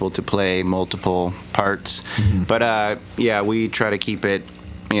plenty of people to play multiple parts. Mm-hmm. But, we try to keep it,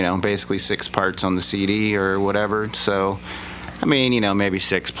 basically 6 parts on the CD or whatever. So, maybe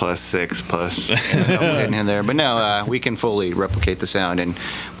 6 plus 6 plus in there. But no, we can fully replicate the sound, and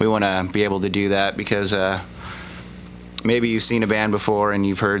we want to be able to do that because... maybe you've seen a band before and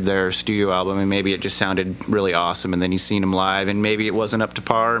you've heard their studio album and maybe it just sounded really awesome, and then you've seen them live and maybe it wasn't up to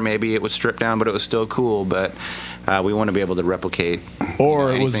par, maybe it was stripped down but it was still cool, but we want to be able to replicate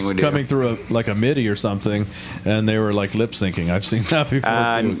or it was anything we do. coming through like a MIDI or something and they were like lip syncing. I've seen that before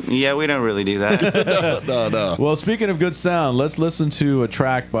too. Yeah, we don't really do that. No. Well, speaking of good sound, let's listen to a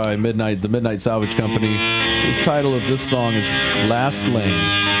track by the Midnight Salvage Company. The title of this song is Last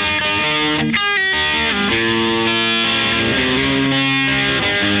Lane.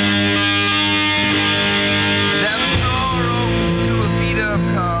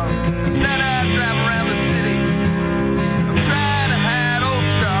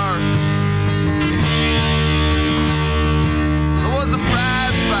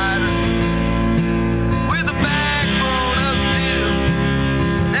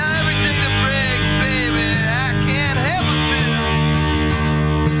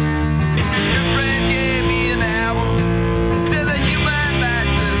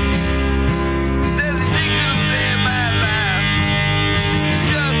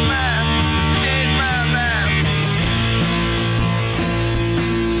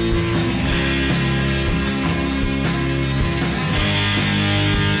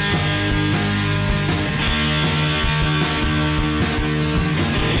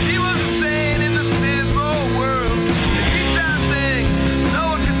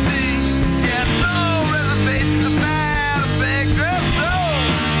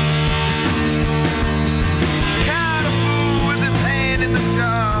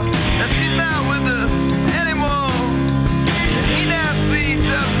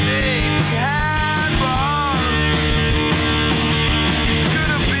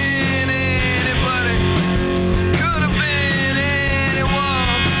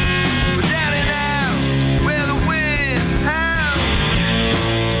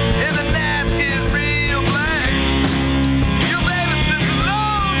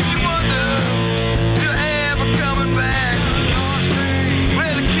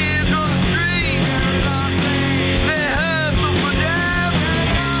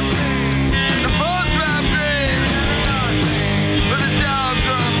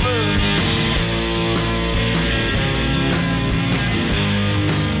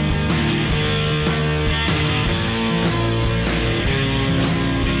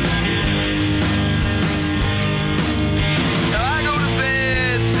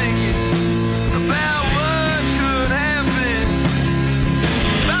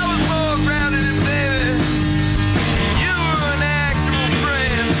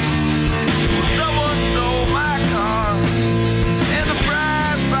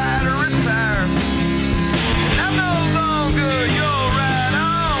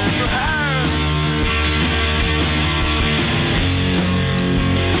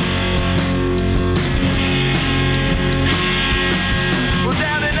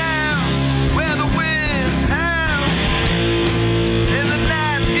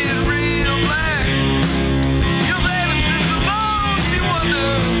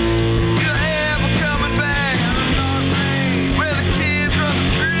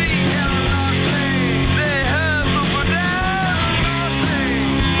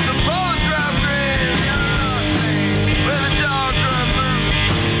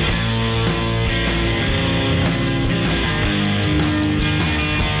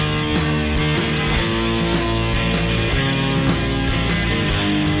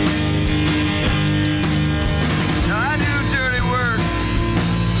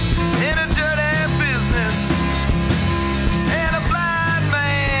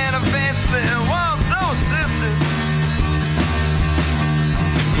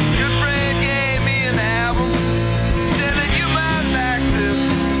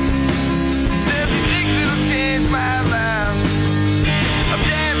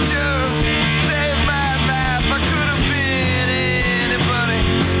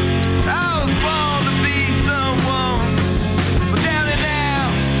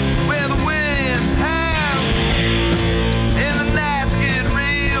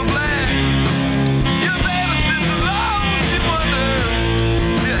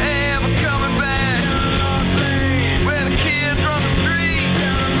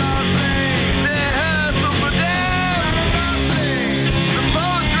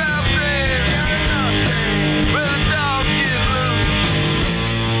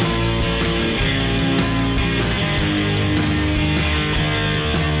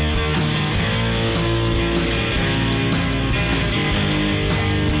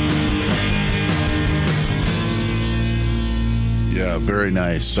 very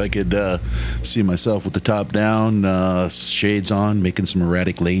nice. I could see myself with the top down, shades on, making some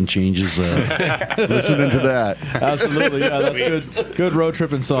erratic lane changes. Listening to that. Absolutely, yeah, that's good road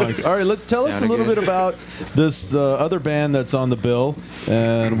tripping songs. All right, tell us a little bit about the other band that's on the bill,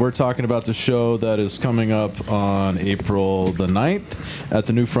 and we're talking about the show that is coming up on April the 9th at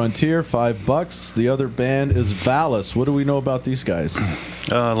the New Frontier, $5. The other band is Valis. What do we know about these guys?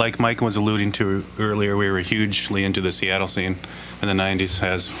 Like Mike was alluding to earlier, we were hugely into the Seattle scene in the 90s,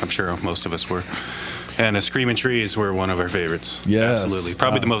 as I'm sure most of us were. And Screaming Trees were one of our favorites. Yes. Absolutely.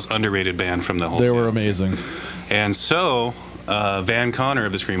 Probably the most underrated band from the whole They scene. were amazing. And so, Van Connor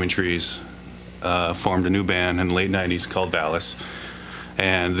of the Screaming Trees formed a new band in the late 90s called Valis.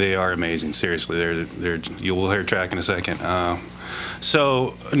 And they are amazing, seriously. You will hear a track in a second.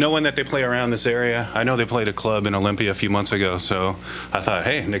 So, knowing that they play around this area, I know they played a club in Olympia a few months ago, so I thought,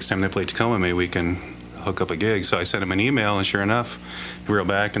 hey, next time they play Tacoma, maybe we can hook up a gig. So I sent him an email, and sure enough, he wrote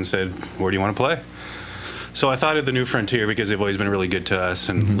back and said, where do you want to play? So I thought of the New Frontier because they've always been really good to us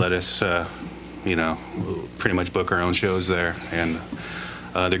and let us, pretty much book our own shows there. And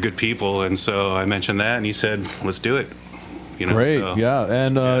they're good people, and so I mentioned that, and he said, let's do it. Great, so, yeah,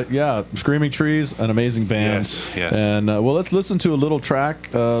 and Screaming Trees, an amazing band. Yes. And let's listen to a little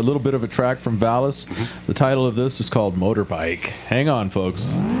bit of a track from Valis. The title of this is called Motorbike. Hang on,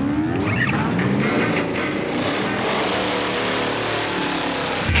 folks.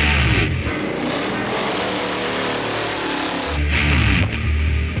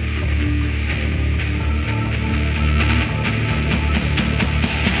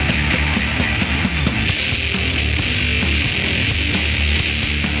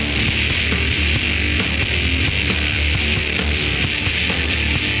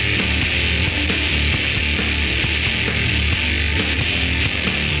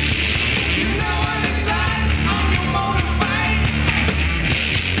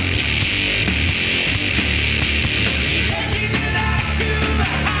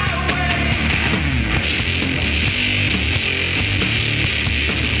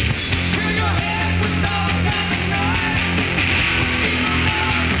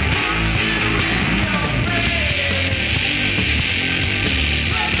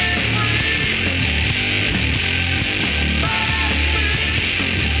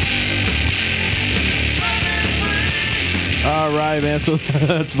 All right, man. So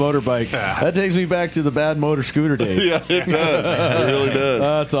that's Motorbike. That takes me back to the Bad Motor Scooter days. Yeah, it does. It really does.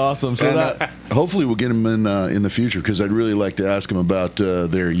 That's awesome. So and, hopefully we'll get him in the future, because I'd really like to ask him about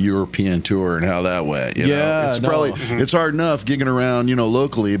their European tour and how that went. You know? It's probably it's hard enough gigging around,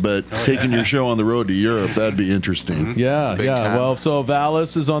 locally, but taking your show on the road to Europe, that'd be interesting. Yeah. Well, so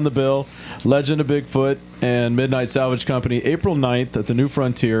Valis is on the bill. Legend of Bigfoot and Midnight Salvage Company, April 9th at the New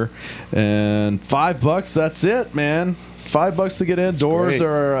Frontier, and $5. That's it, man. $5 to get in. Doors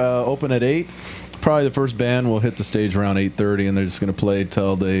are open at 8. Probably the first band will hit the stage around 8:30, and they're just going to play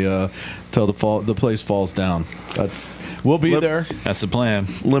till the place falls down. We'll be there. That's the plan.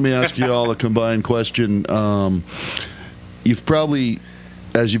 Let me ask you all a combined question. You've probably,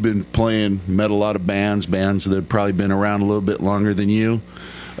 as you've been playing, met a lot of bands that have probably been around a little bit longer than you.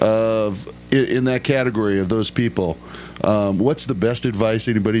 In that category of those people, what's the best advice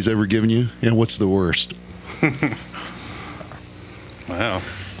anybody's ever given you, and what's the worst? Wow.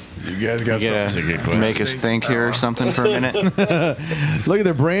 You guys got something. Good question. Make us think here or something for a minute. Look at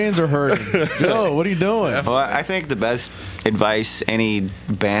their brains are hurting. Joe, what are you doing? Well, I think the best advice any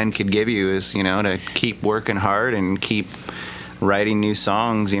band could give you is, to keep working hard and keep writing new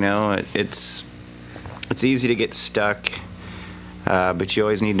songs. It's easy to get stuck, but you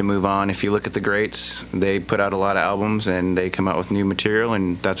always need to move on. If you look at the greats, they put out a lot of albums and they come out with new material,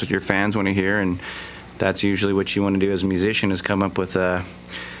 and that's what your fans want to hear, and that's usually what you want to do as a musician, is come up with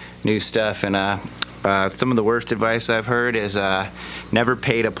new stuff. And some of the worst advice I've heard is never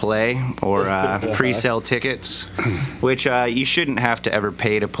pay to play or pre-sell tickets, which you shouldn't have to ever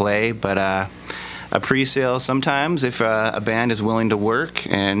pay to play, but a pre-sale sometimes, if a band is willing to work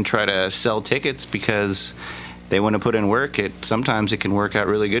and try to sell tickets because they want to put in work, sometimes it can work out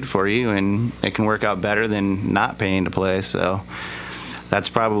really good for you, and it can work out better than not paying to play. So that's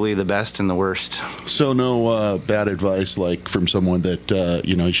probably the best and the worst. So no bad advice, like from someone that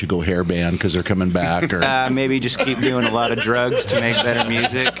you should go hair band because they're coming back, or maybe just keep doing a lot of drugs to make better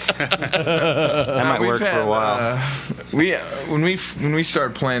music. That might work for a while. When we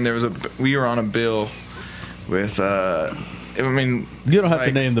started playing, we were on a bill with. You don't have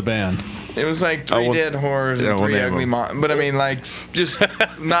to name the band. It was like three dead whores and three ugly moms. But I mean, like, just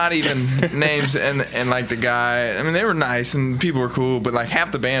not even names. And like the guy, I mean, they were nice and people were cool, but like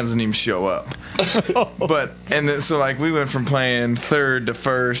half the bands didn't even show up. But, and then, so like we went from playing third to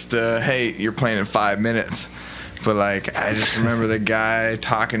first to, hey, you're playing in 5 minutes. But like, I just remember the guy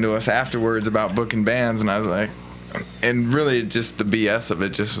talking to us afterwards about booking bands, and I was like, and really just the BS of it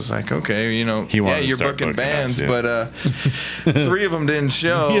just was like, okay, you know, yeah, you're booking bands, us, yeah. But 3 of them didn't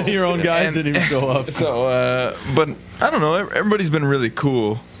show. Yeah, your own guys didn't even show up. So, but I don't know, everybody's been really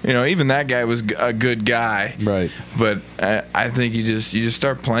cool. You know, even that guy was a good guy. Right. But I think you just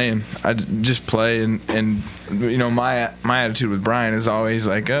start playing. I just play, and you know, my attitude with Brian is always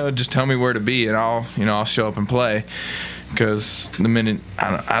like, oh, just tell me where to be, and I'll show up and play. Because the minute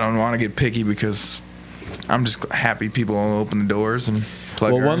I don't want to get picky, because I'm just happy people will open the doors and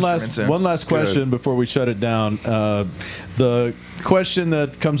plug their instruments in. One last question before we shut it down. The question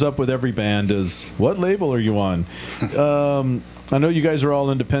that comes up with every band is, what label are you on? I know you guys are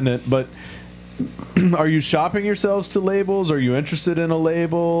all independent, but are you shopping yourselves to labels? Are you interested in a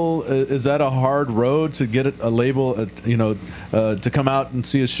label? Is that a hard road to get a label, to come out and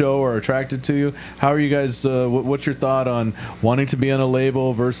see a show or attracted to you? How are you guys, what's your thought on wanting to be on a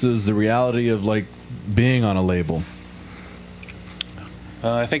label versus the reality of like being on a label?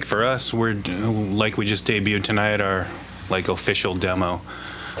 I think for us, we're like we just debuted tonight, our like official demo.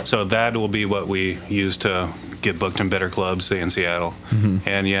 So that will be what we use to get booked in better clubs, say in Seattle,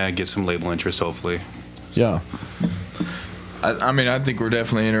 and get some label interest hopefully. Yeah. I mean, I think we're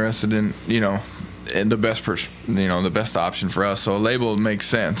definitely interested in in the best the best option for us. So a label makes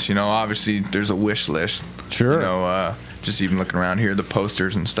sense. Obviously there's a wish list. Sure. Just even looking around here, the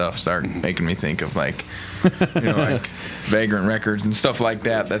posters and stuff start making me think of like Vagrant Records and stuff like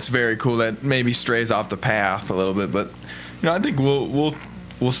that. That's very cool. That maybe strays off the path a little bit, but I think we'll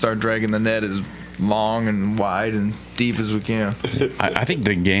start dragging the net as long and wide and deep as we can. I think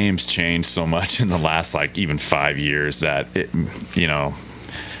the game's changed so much in the last even 5 years that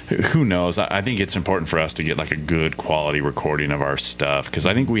who knows? I think it's important for us to get a good quality recording of our stuff, because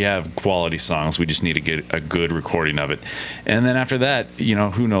I think we have quality songs. We just need to get a good recording of it, and then after that,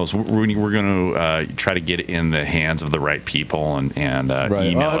 who knows? We're going to try to get it in the hands of the right people and right.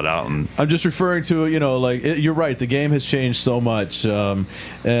 Email it out. And I'm just referring to you're right. The game has changed so much, and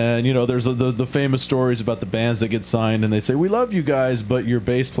there's the famous stories about the bands that get signed and they say, we love you guys, but your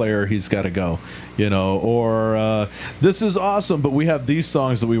bass player, he's got to go, or this is awesome, but we have these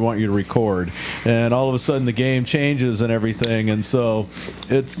songs that we want you to record, and all of a sudden the game changes and everything, and so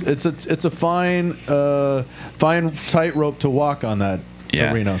it's a fine tightrope to walk on that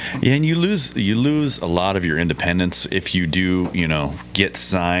arena. Yeah, and you lose a lot of your independence if you do get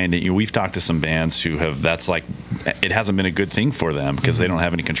signed. We've talked to some bands who have it hasn't been a good thing for them because they don't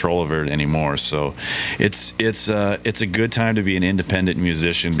have any control over it anymore. So it's a good time to be an independent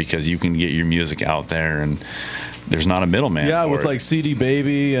musician because you can get your music out there and there's not a middleman. Yeah, for with it. CD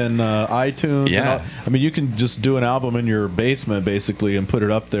Baby and iTunes. Yeah. And you can just do an album in your basement basically and put it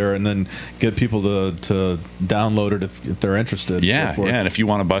up there and then get people to download it if they're interested. Yeah, and if you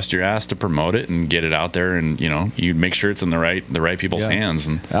want to bust your ass to promote it and get it out there, and you make sure it's in the right people's hands.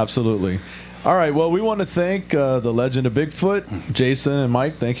 And absolutely. All right, well, we want to thank the legend of Bigfoot, Jason and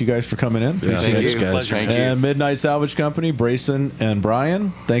Mike. Thank you guys for coming in. Yeah, thank you. Pleasure. Thank you. And Midnight Salvage Company, Brayson and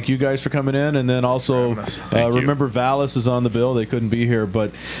Brian. Thank you guys for coming in. And then also, remember, Vallis is on the bill. They couldn't be here.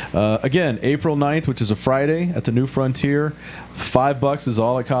 But again, April 9th, which is a Friday at the New Frontier, $5 is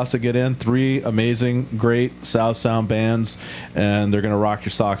all it costs to get in. 3 amazing, great South Sound bands, and they're going to rock your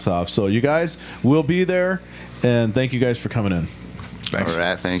socks off. So you guys will be there, and thank you guys for coming in. Thanks. All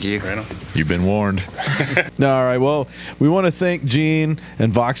right, thank you. You've been warned. All right, well, we want to thank Gene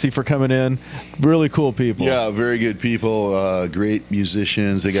and Voxxy for coming in. Really cool people. Yeah, very good people, great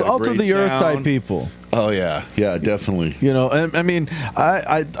musicians. They got Salt great of the sound. earth type people. Oh yeah, definitely. I mean,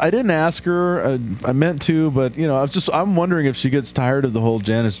 I didn't ask her. I meant to, but I'm wondering if she gets tired of the whole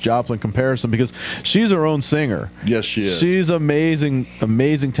Janis Joplin comparison, because she's her own singer. Yes, she is. She's amazing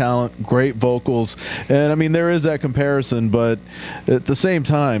talent, great vocals, and I mean there is that comparison, but at the same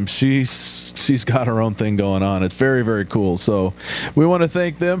time, she's got her own thing going on. It's very, very cool. So we want to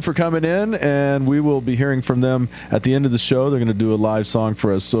thank them for coming in, and we will be hearing from them at the end of the show. They're going to do a live song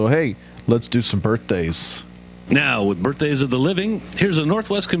for us. So hey, let's do some birthdays. Now, with Birthdays of the Living, here's a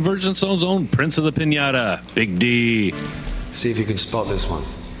Northwest Convergence Zone's own Prince of the Piñata, Big D. See if you can spot this one.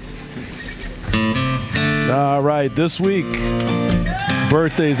 All right, this week,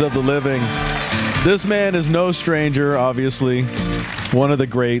 Birthdays of the Living. This man is no stranger, obviously, one of the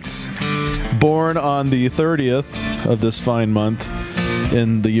greats. Born on the 30th of this fine month,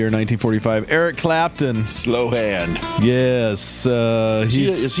 in the year 1945. Eric Clapton. Slow hand. Yes.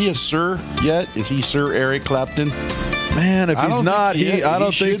 Is he a sir yet? Is he Sir Eric Clapton? Man, if he's not, I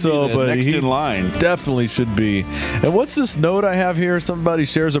don't think so, but next he in line. definitely should be. And what's this note I have here? Somebody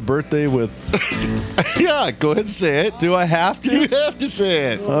shares a birthday with... Yeah, go ahead and say it. Do I have to? You have to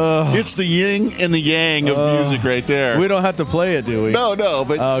say it. It's the yin and the yang of music right there. We don't have to play it, do we? No,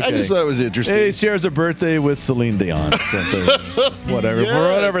 but I just thought it was interesting. He shares a birthday with Celine Dion. Whatever. Yes.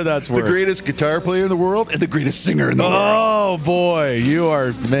 For whatever that's worth. The greatest guitar player in the world and the greatest singer in the world. Oh, boy. You're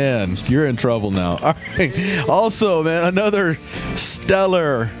in trouble now. All right. Also, man, another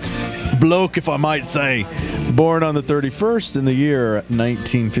stellar bloke, if I might say. Born on the 31st in the year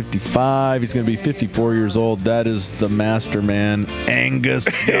 1955. He's going to be 54 years old. That is the master man, Angus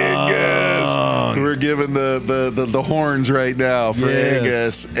Young. We're giving the horns right now for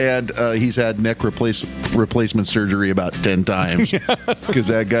Angus. And he's had neck replacement surgery about 10 times. Because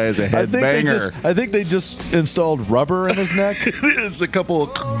that guy is a head banger. I think they just installed rubber in his neck. It's a couple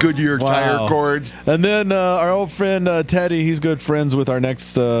of Goodyear tire cords. And then our old friend Teddy, he's good friends with our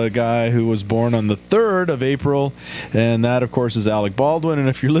next guy who was born on the 3rd of April. And that, of course, is Alec Baldwin. And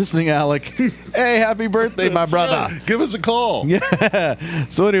if you're listening, Alec, hey, happy birthday, my brother. Right. Give us a call. Yeah.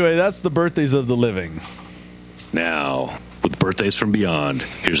 So anyway, that's the birthdays of the living. Now, with birthdays from beyond,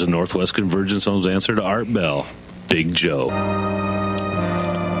 here's the Northwest Convergence Zone's answer to Art Bell, Big Joe.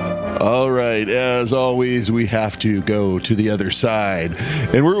 All right, as always, we have to go to the other side.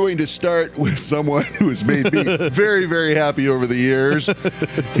 And we're going to start with someone who has made me very, very happy over the years.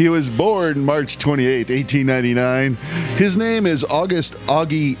 He was born March 28, 1899. His name is August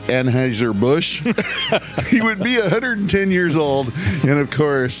Augie Anheuser-Busch. He would be 110 years old. And, of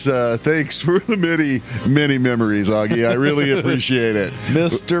course, thanks for the many, many memories, Augie. I really appreciate it.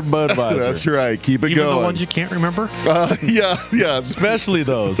 Mr. Budweiser. That's right. Keep it Even going. the ones you can't remember? Yeah. Especially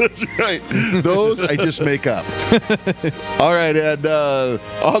those. That's right. Those I just make up. All right, and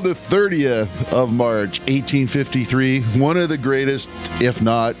on the 30th of March, 1853, one of the greatest, if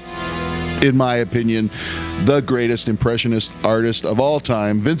not, in my opinion, the greatest Impressionist artist of all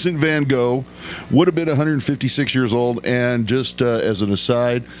time, Vincent van Gogh, would have been 156 years old. And just as an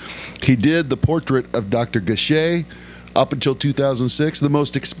aside, he did the portrait of Dr. Gachet up until 2006, the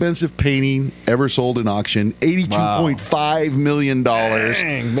most expensive painting ever sold in auction, $82.5 million.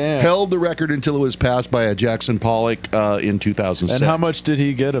 Dang, man. Held the record until it was passed by a Jackson Pollock in 2006. And how much did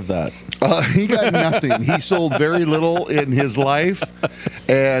he get of that? He got nothing. He sold very little in his life.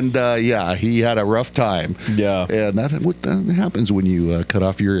 And, he had a rough time. Yeah. And that happens when you cut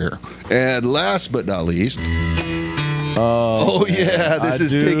off your ear. And last but not least... Oh, yeah, this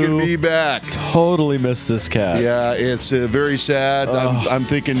is taking me back. Totally missed this cat. Yeah, it's very sad. I'm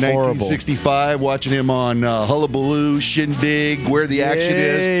thinking 1965, watching him on Hullabaloo, Shindig, Where the Action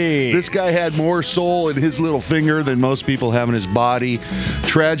Is. This guy had more soul in his little finger than most people have in his body.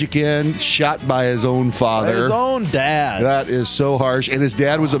 Tragic end, shot by his own father. His own dad. That is so harsh. And his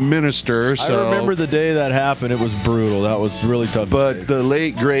dad was a minister. So. I remember the day that happened. It was brutal. That was really tough. But the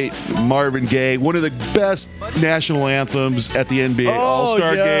late, great Marvin Gaye, one of the best national anthems at the NBA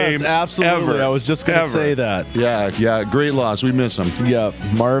All-Star game absolutely. ever. I was just going to say that. Yeah, great loss. We miss him. Yeah,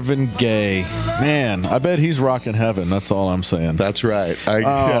 Marvin Gaye. Man, I bet he's rocking heaven. That's all I'm saying. That's right.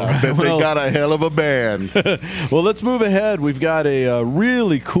 I bet they got a hell of a band. Well, let's move ahead. We've got a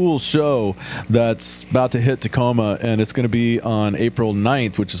really cool show that's about to hit Tacoma, and it's going to be on April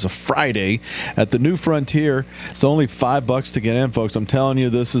 9th, which is a Friday, at the New Frontier. It's only $5 to get in, folks. I'm telling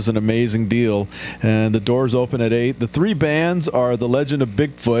you, this is an amazing deal. And the doors open at 8. The three bands are The Legend of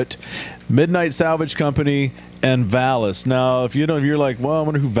Bigfoot, Midnight Salvage Company, and Vallejo. Now, if you don't, you're like, well, I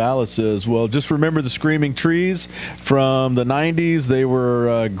wonder who Vallejo is. Well, just remember the Screaming Trees from the 90s. They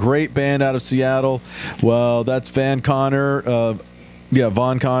were a great band out of Seattle. Well, that's Von Connor,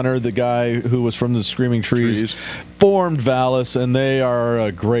 the guy who was from the Screaming Trees. Formed Vallejo, and they are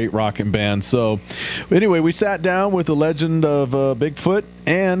a great rocking band. So, anyway, we sat down with the Legend of Bigfoot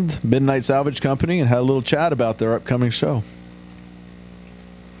and Midnight Salvage Company and had a little chat about their upcoming show.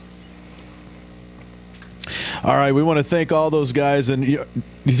 All right, we want to thank all those guys. And you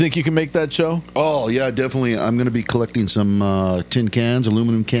think you can make that show? Oh, yeah, definitely. I'm going to be collecting some tin cans,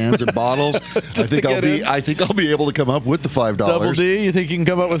 aluminum cans, and bottles. I think I'll be able to come up with the $5. Double D, you think you can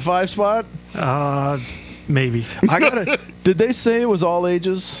come up with 5 spot? Maybe. Did they say it was all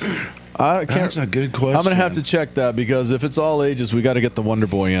ages? That's a good question. I'm going to have to check that, because if it's all ages, we got to get the Wonder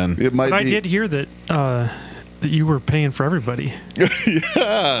Boy in. I did hear that that you were paying for everybody.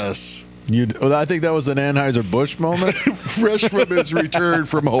 Yes. I think that was an Anheuser-Busch moment. Fresh from his return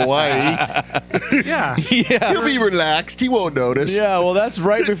from Hawaii. Yeah. He'll be relaxed. He won't notice. Yeah, well, that's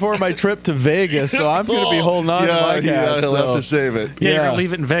right before my trip to Vegas, so I'm going to be holding on to my cash. He'll have to save it. Yeah, you're going to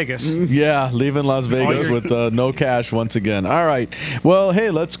leave it in Vegas. Yeah, leaving Las Vegas with no cash once again. All right. Well,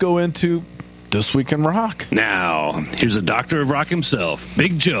 hey, let's go into This Week in Rock. Now, here's a doctor of rock himself,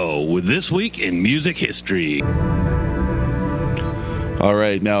 Big Joe, with This Week in Music History. All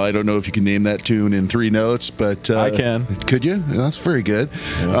right. Now, I don't know if you can name that tune in 3 notes, but... I can. Could you? That's very good.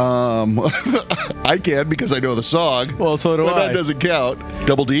 Yeah. I can because I know the song. Well, so do but I. That doesn't count.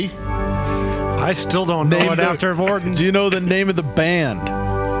 Double D? I still don't know it after Vorton. Do you know the name of the band?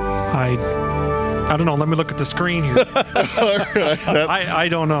 I don't know. Let me look at the screen here. I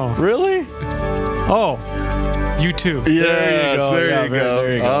don't know. Really? Oh, U2. Yes, there you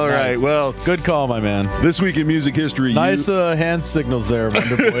go. All right, well. Good call, my man. This Week in Music History. Nice hand signals there,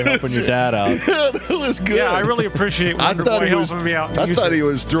 Wonderboy, helping your dad out. Yeah, that was good. Yeah, I really appreciate Wonderboy helping me out. I thought he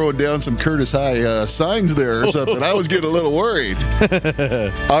was throwing down some Curtis High signs there or something. I was getting a little worried.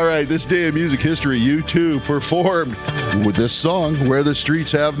 All right, this day in music history, U2 performed with this song, Where the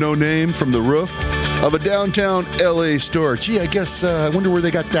Streets Have No Name, from the roof of a downtown L.A. store. Gee, I wonder where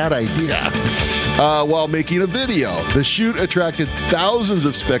they got that idea. While making a video. The shoot attracted thousands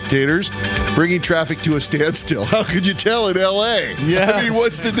of spectators, bringing traffic to a standstill. How could you tell in L.A.? Yeah. I mean,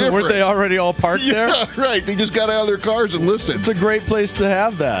 what's the difference? Weren't they already all parked there? Yeah, right. They just got out of their cars and listened. It's a great place to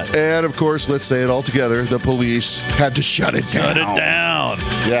have that. And, of course, let's say it all together, the police had to shut it down. Shut it down.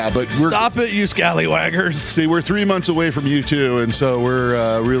 Yeah, but Stop it, you scallywaggers. See, we're 3 months away from U2, and so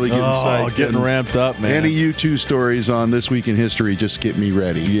we're really getting psyched. Getting ramped up, man. Any U2 stories on This Week in History, just get me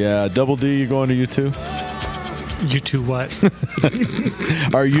ready. Yeah, Double D, you going to U2? U2 what?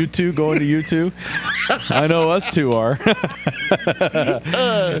 Are you two going to U2? I know us two are.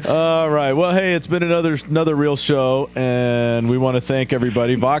 All right. Well, hey, it's been another real show, and we want to thank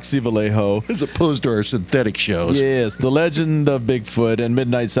everybody. Voxxy Vallejo. As opposed to our synthetic shows. Yes, the legend of Bigfoot and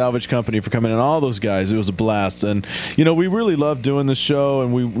Midnight Salvage Company for coming in. All those guys. It was a blast. And, we really love doing this show,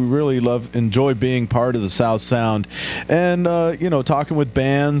 and we really enjoy being part of the South Sound. And, talking with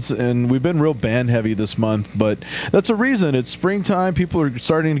bands, and we've been real band heavy this month, but that's a reason. It's springtime. People are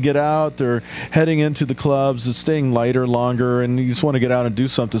starting to get out. They're heading into the clubs. It's staying lighter longer, and you just want to get out and do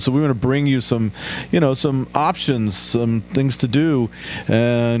something. So we want to bring you some options, some things to do,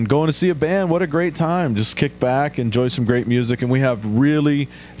 and going to see a band. What a great time. Just kick back, enjoy some great music, and we have really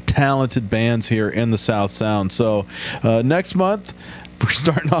talented bands here in the South Sound. So next month, we're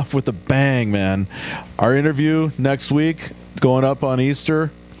starting off with a bang, man. Our interview next week, going up on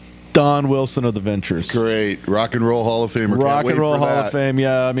Easter, Don Wilson of the Ventures. Great. Rock and Roll Hall of Famer. Rock and Roll Hall of Fame.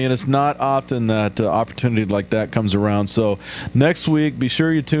 Yeah, I mean, it's not often that opportunity like that comes around. So next week, be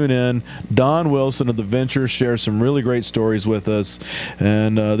sure you tune in. Don Wilson of the Ventures shares some really great stories with us.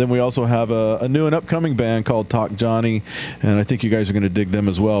 And then we also have a new and upcoming band called Talk Johnny. And I think you guys are going to dig them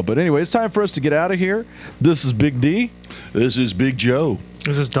as well. But anyway, it's time for us to get out of here. This is Big D. This is Big Joe.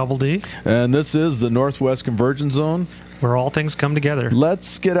 This is Double D. And this is the Northwest Convergence Zone, where all things come together.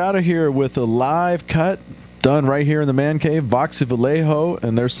 Let's get out of here with a live cut done right here in the Man Cave, Voxxy Vallejo,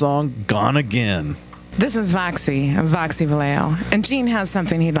 and their song, Gone Again. This is Voxxy of Voxxy Vallejo, and Gene has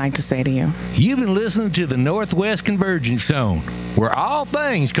something he'd like to say to you. You've been listening to the Northwest Convergence Zone, where all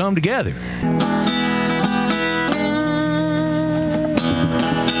things come together.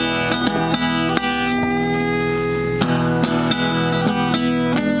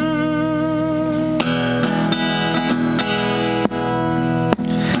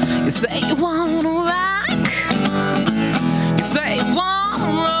 You say you wanna rock, you say you wanna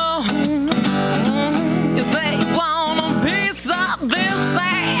roll, you say you want a piece of this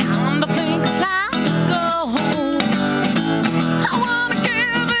sand. I think it's time to go. I wanna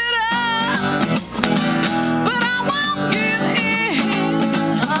give it up, but I won't give in.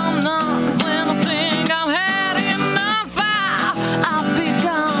 Oh no, 'cause when I think I've had enough, I'll be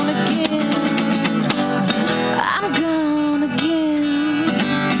gone again. I'm gone again.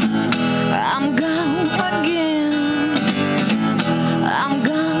 I'm gone again. I'm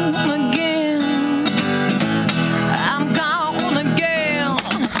gone again. I'm gone again.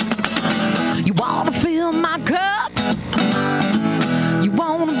 You wanna fill my cup? You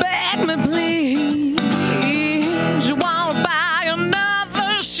wanna beg me, please? You wanna buy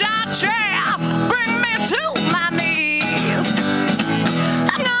another shot? Yeah, bring me to my knees.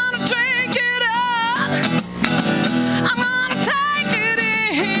 I'm gonna drink it up. I'm gonna take it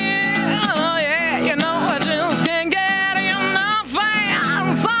in. Oh yeah, you know I just can't get enough,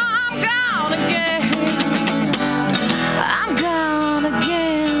 and so I'm gone again. I'm gone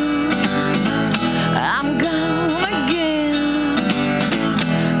again.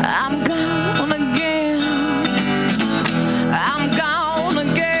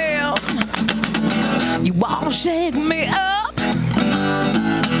 shake me up.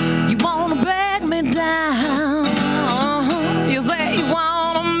 You wanna break me down. You say you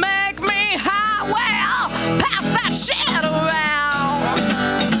wanna make me high. Well, pass that shit around.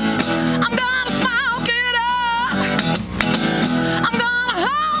 I'm gonna smoke it up. I'm gonna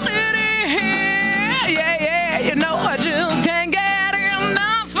hold it in here. Yeah, yeah, you know I just can't get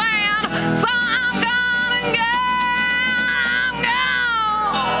enough. And so I'm gonna again.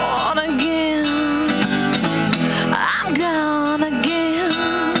 I'm gone again.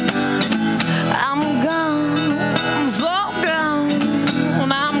 I'm gone, so gone.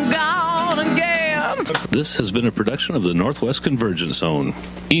 I'm gone again. This has been a production of the Northwest Convergence Zone.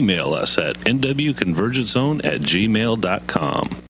 Email us at nwconvergencezone@gmail.com.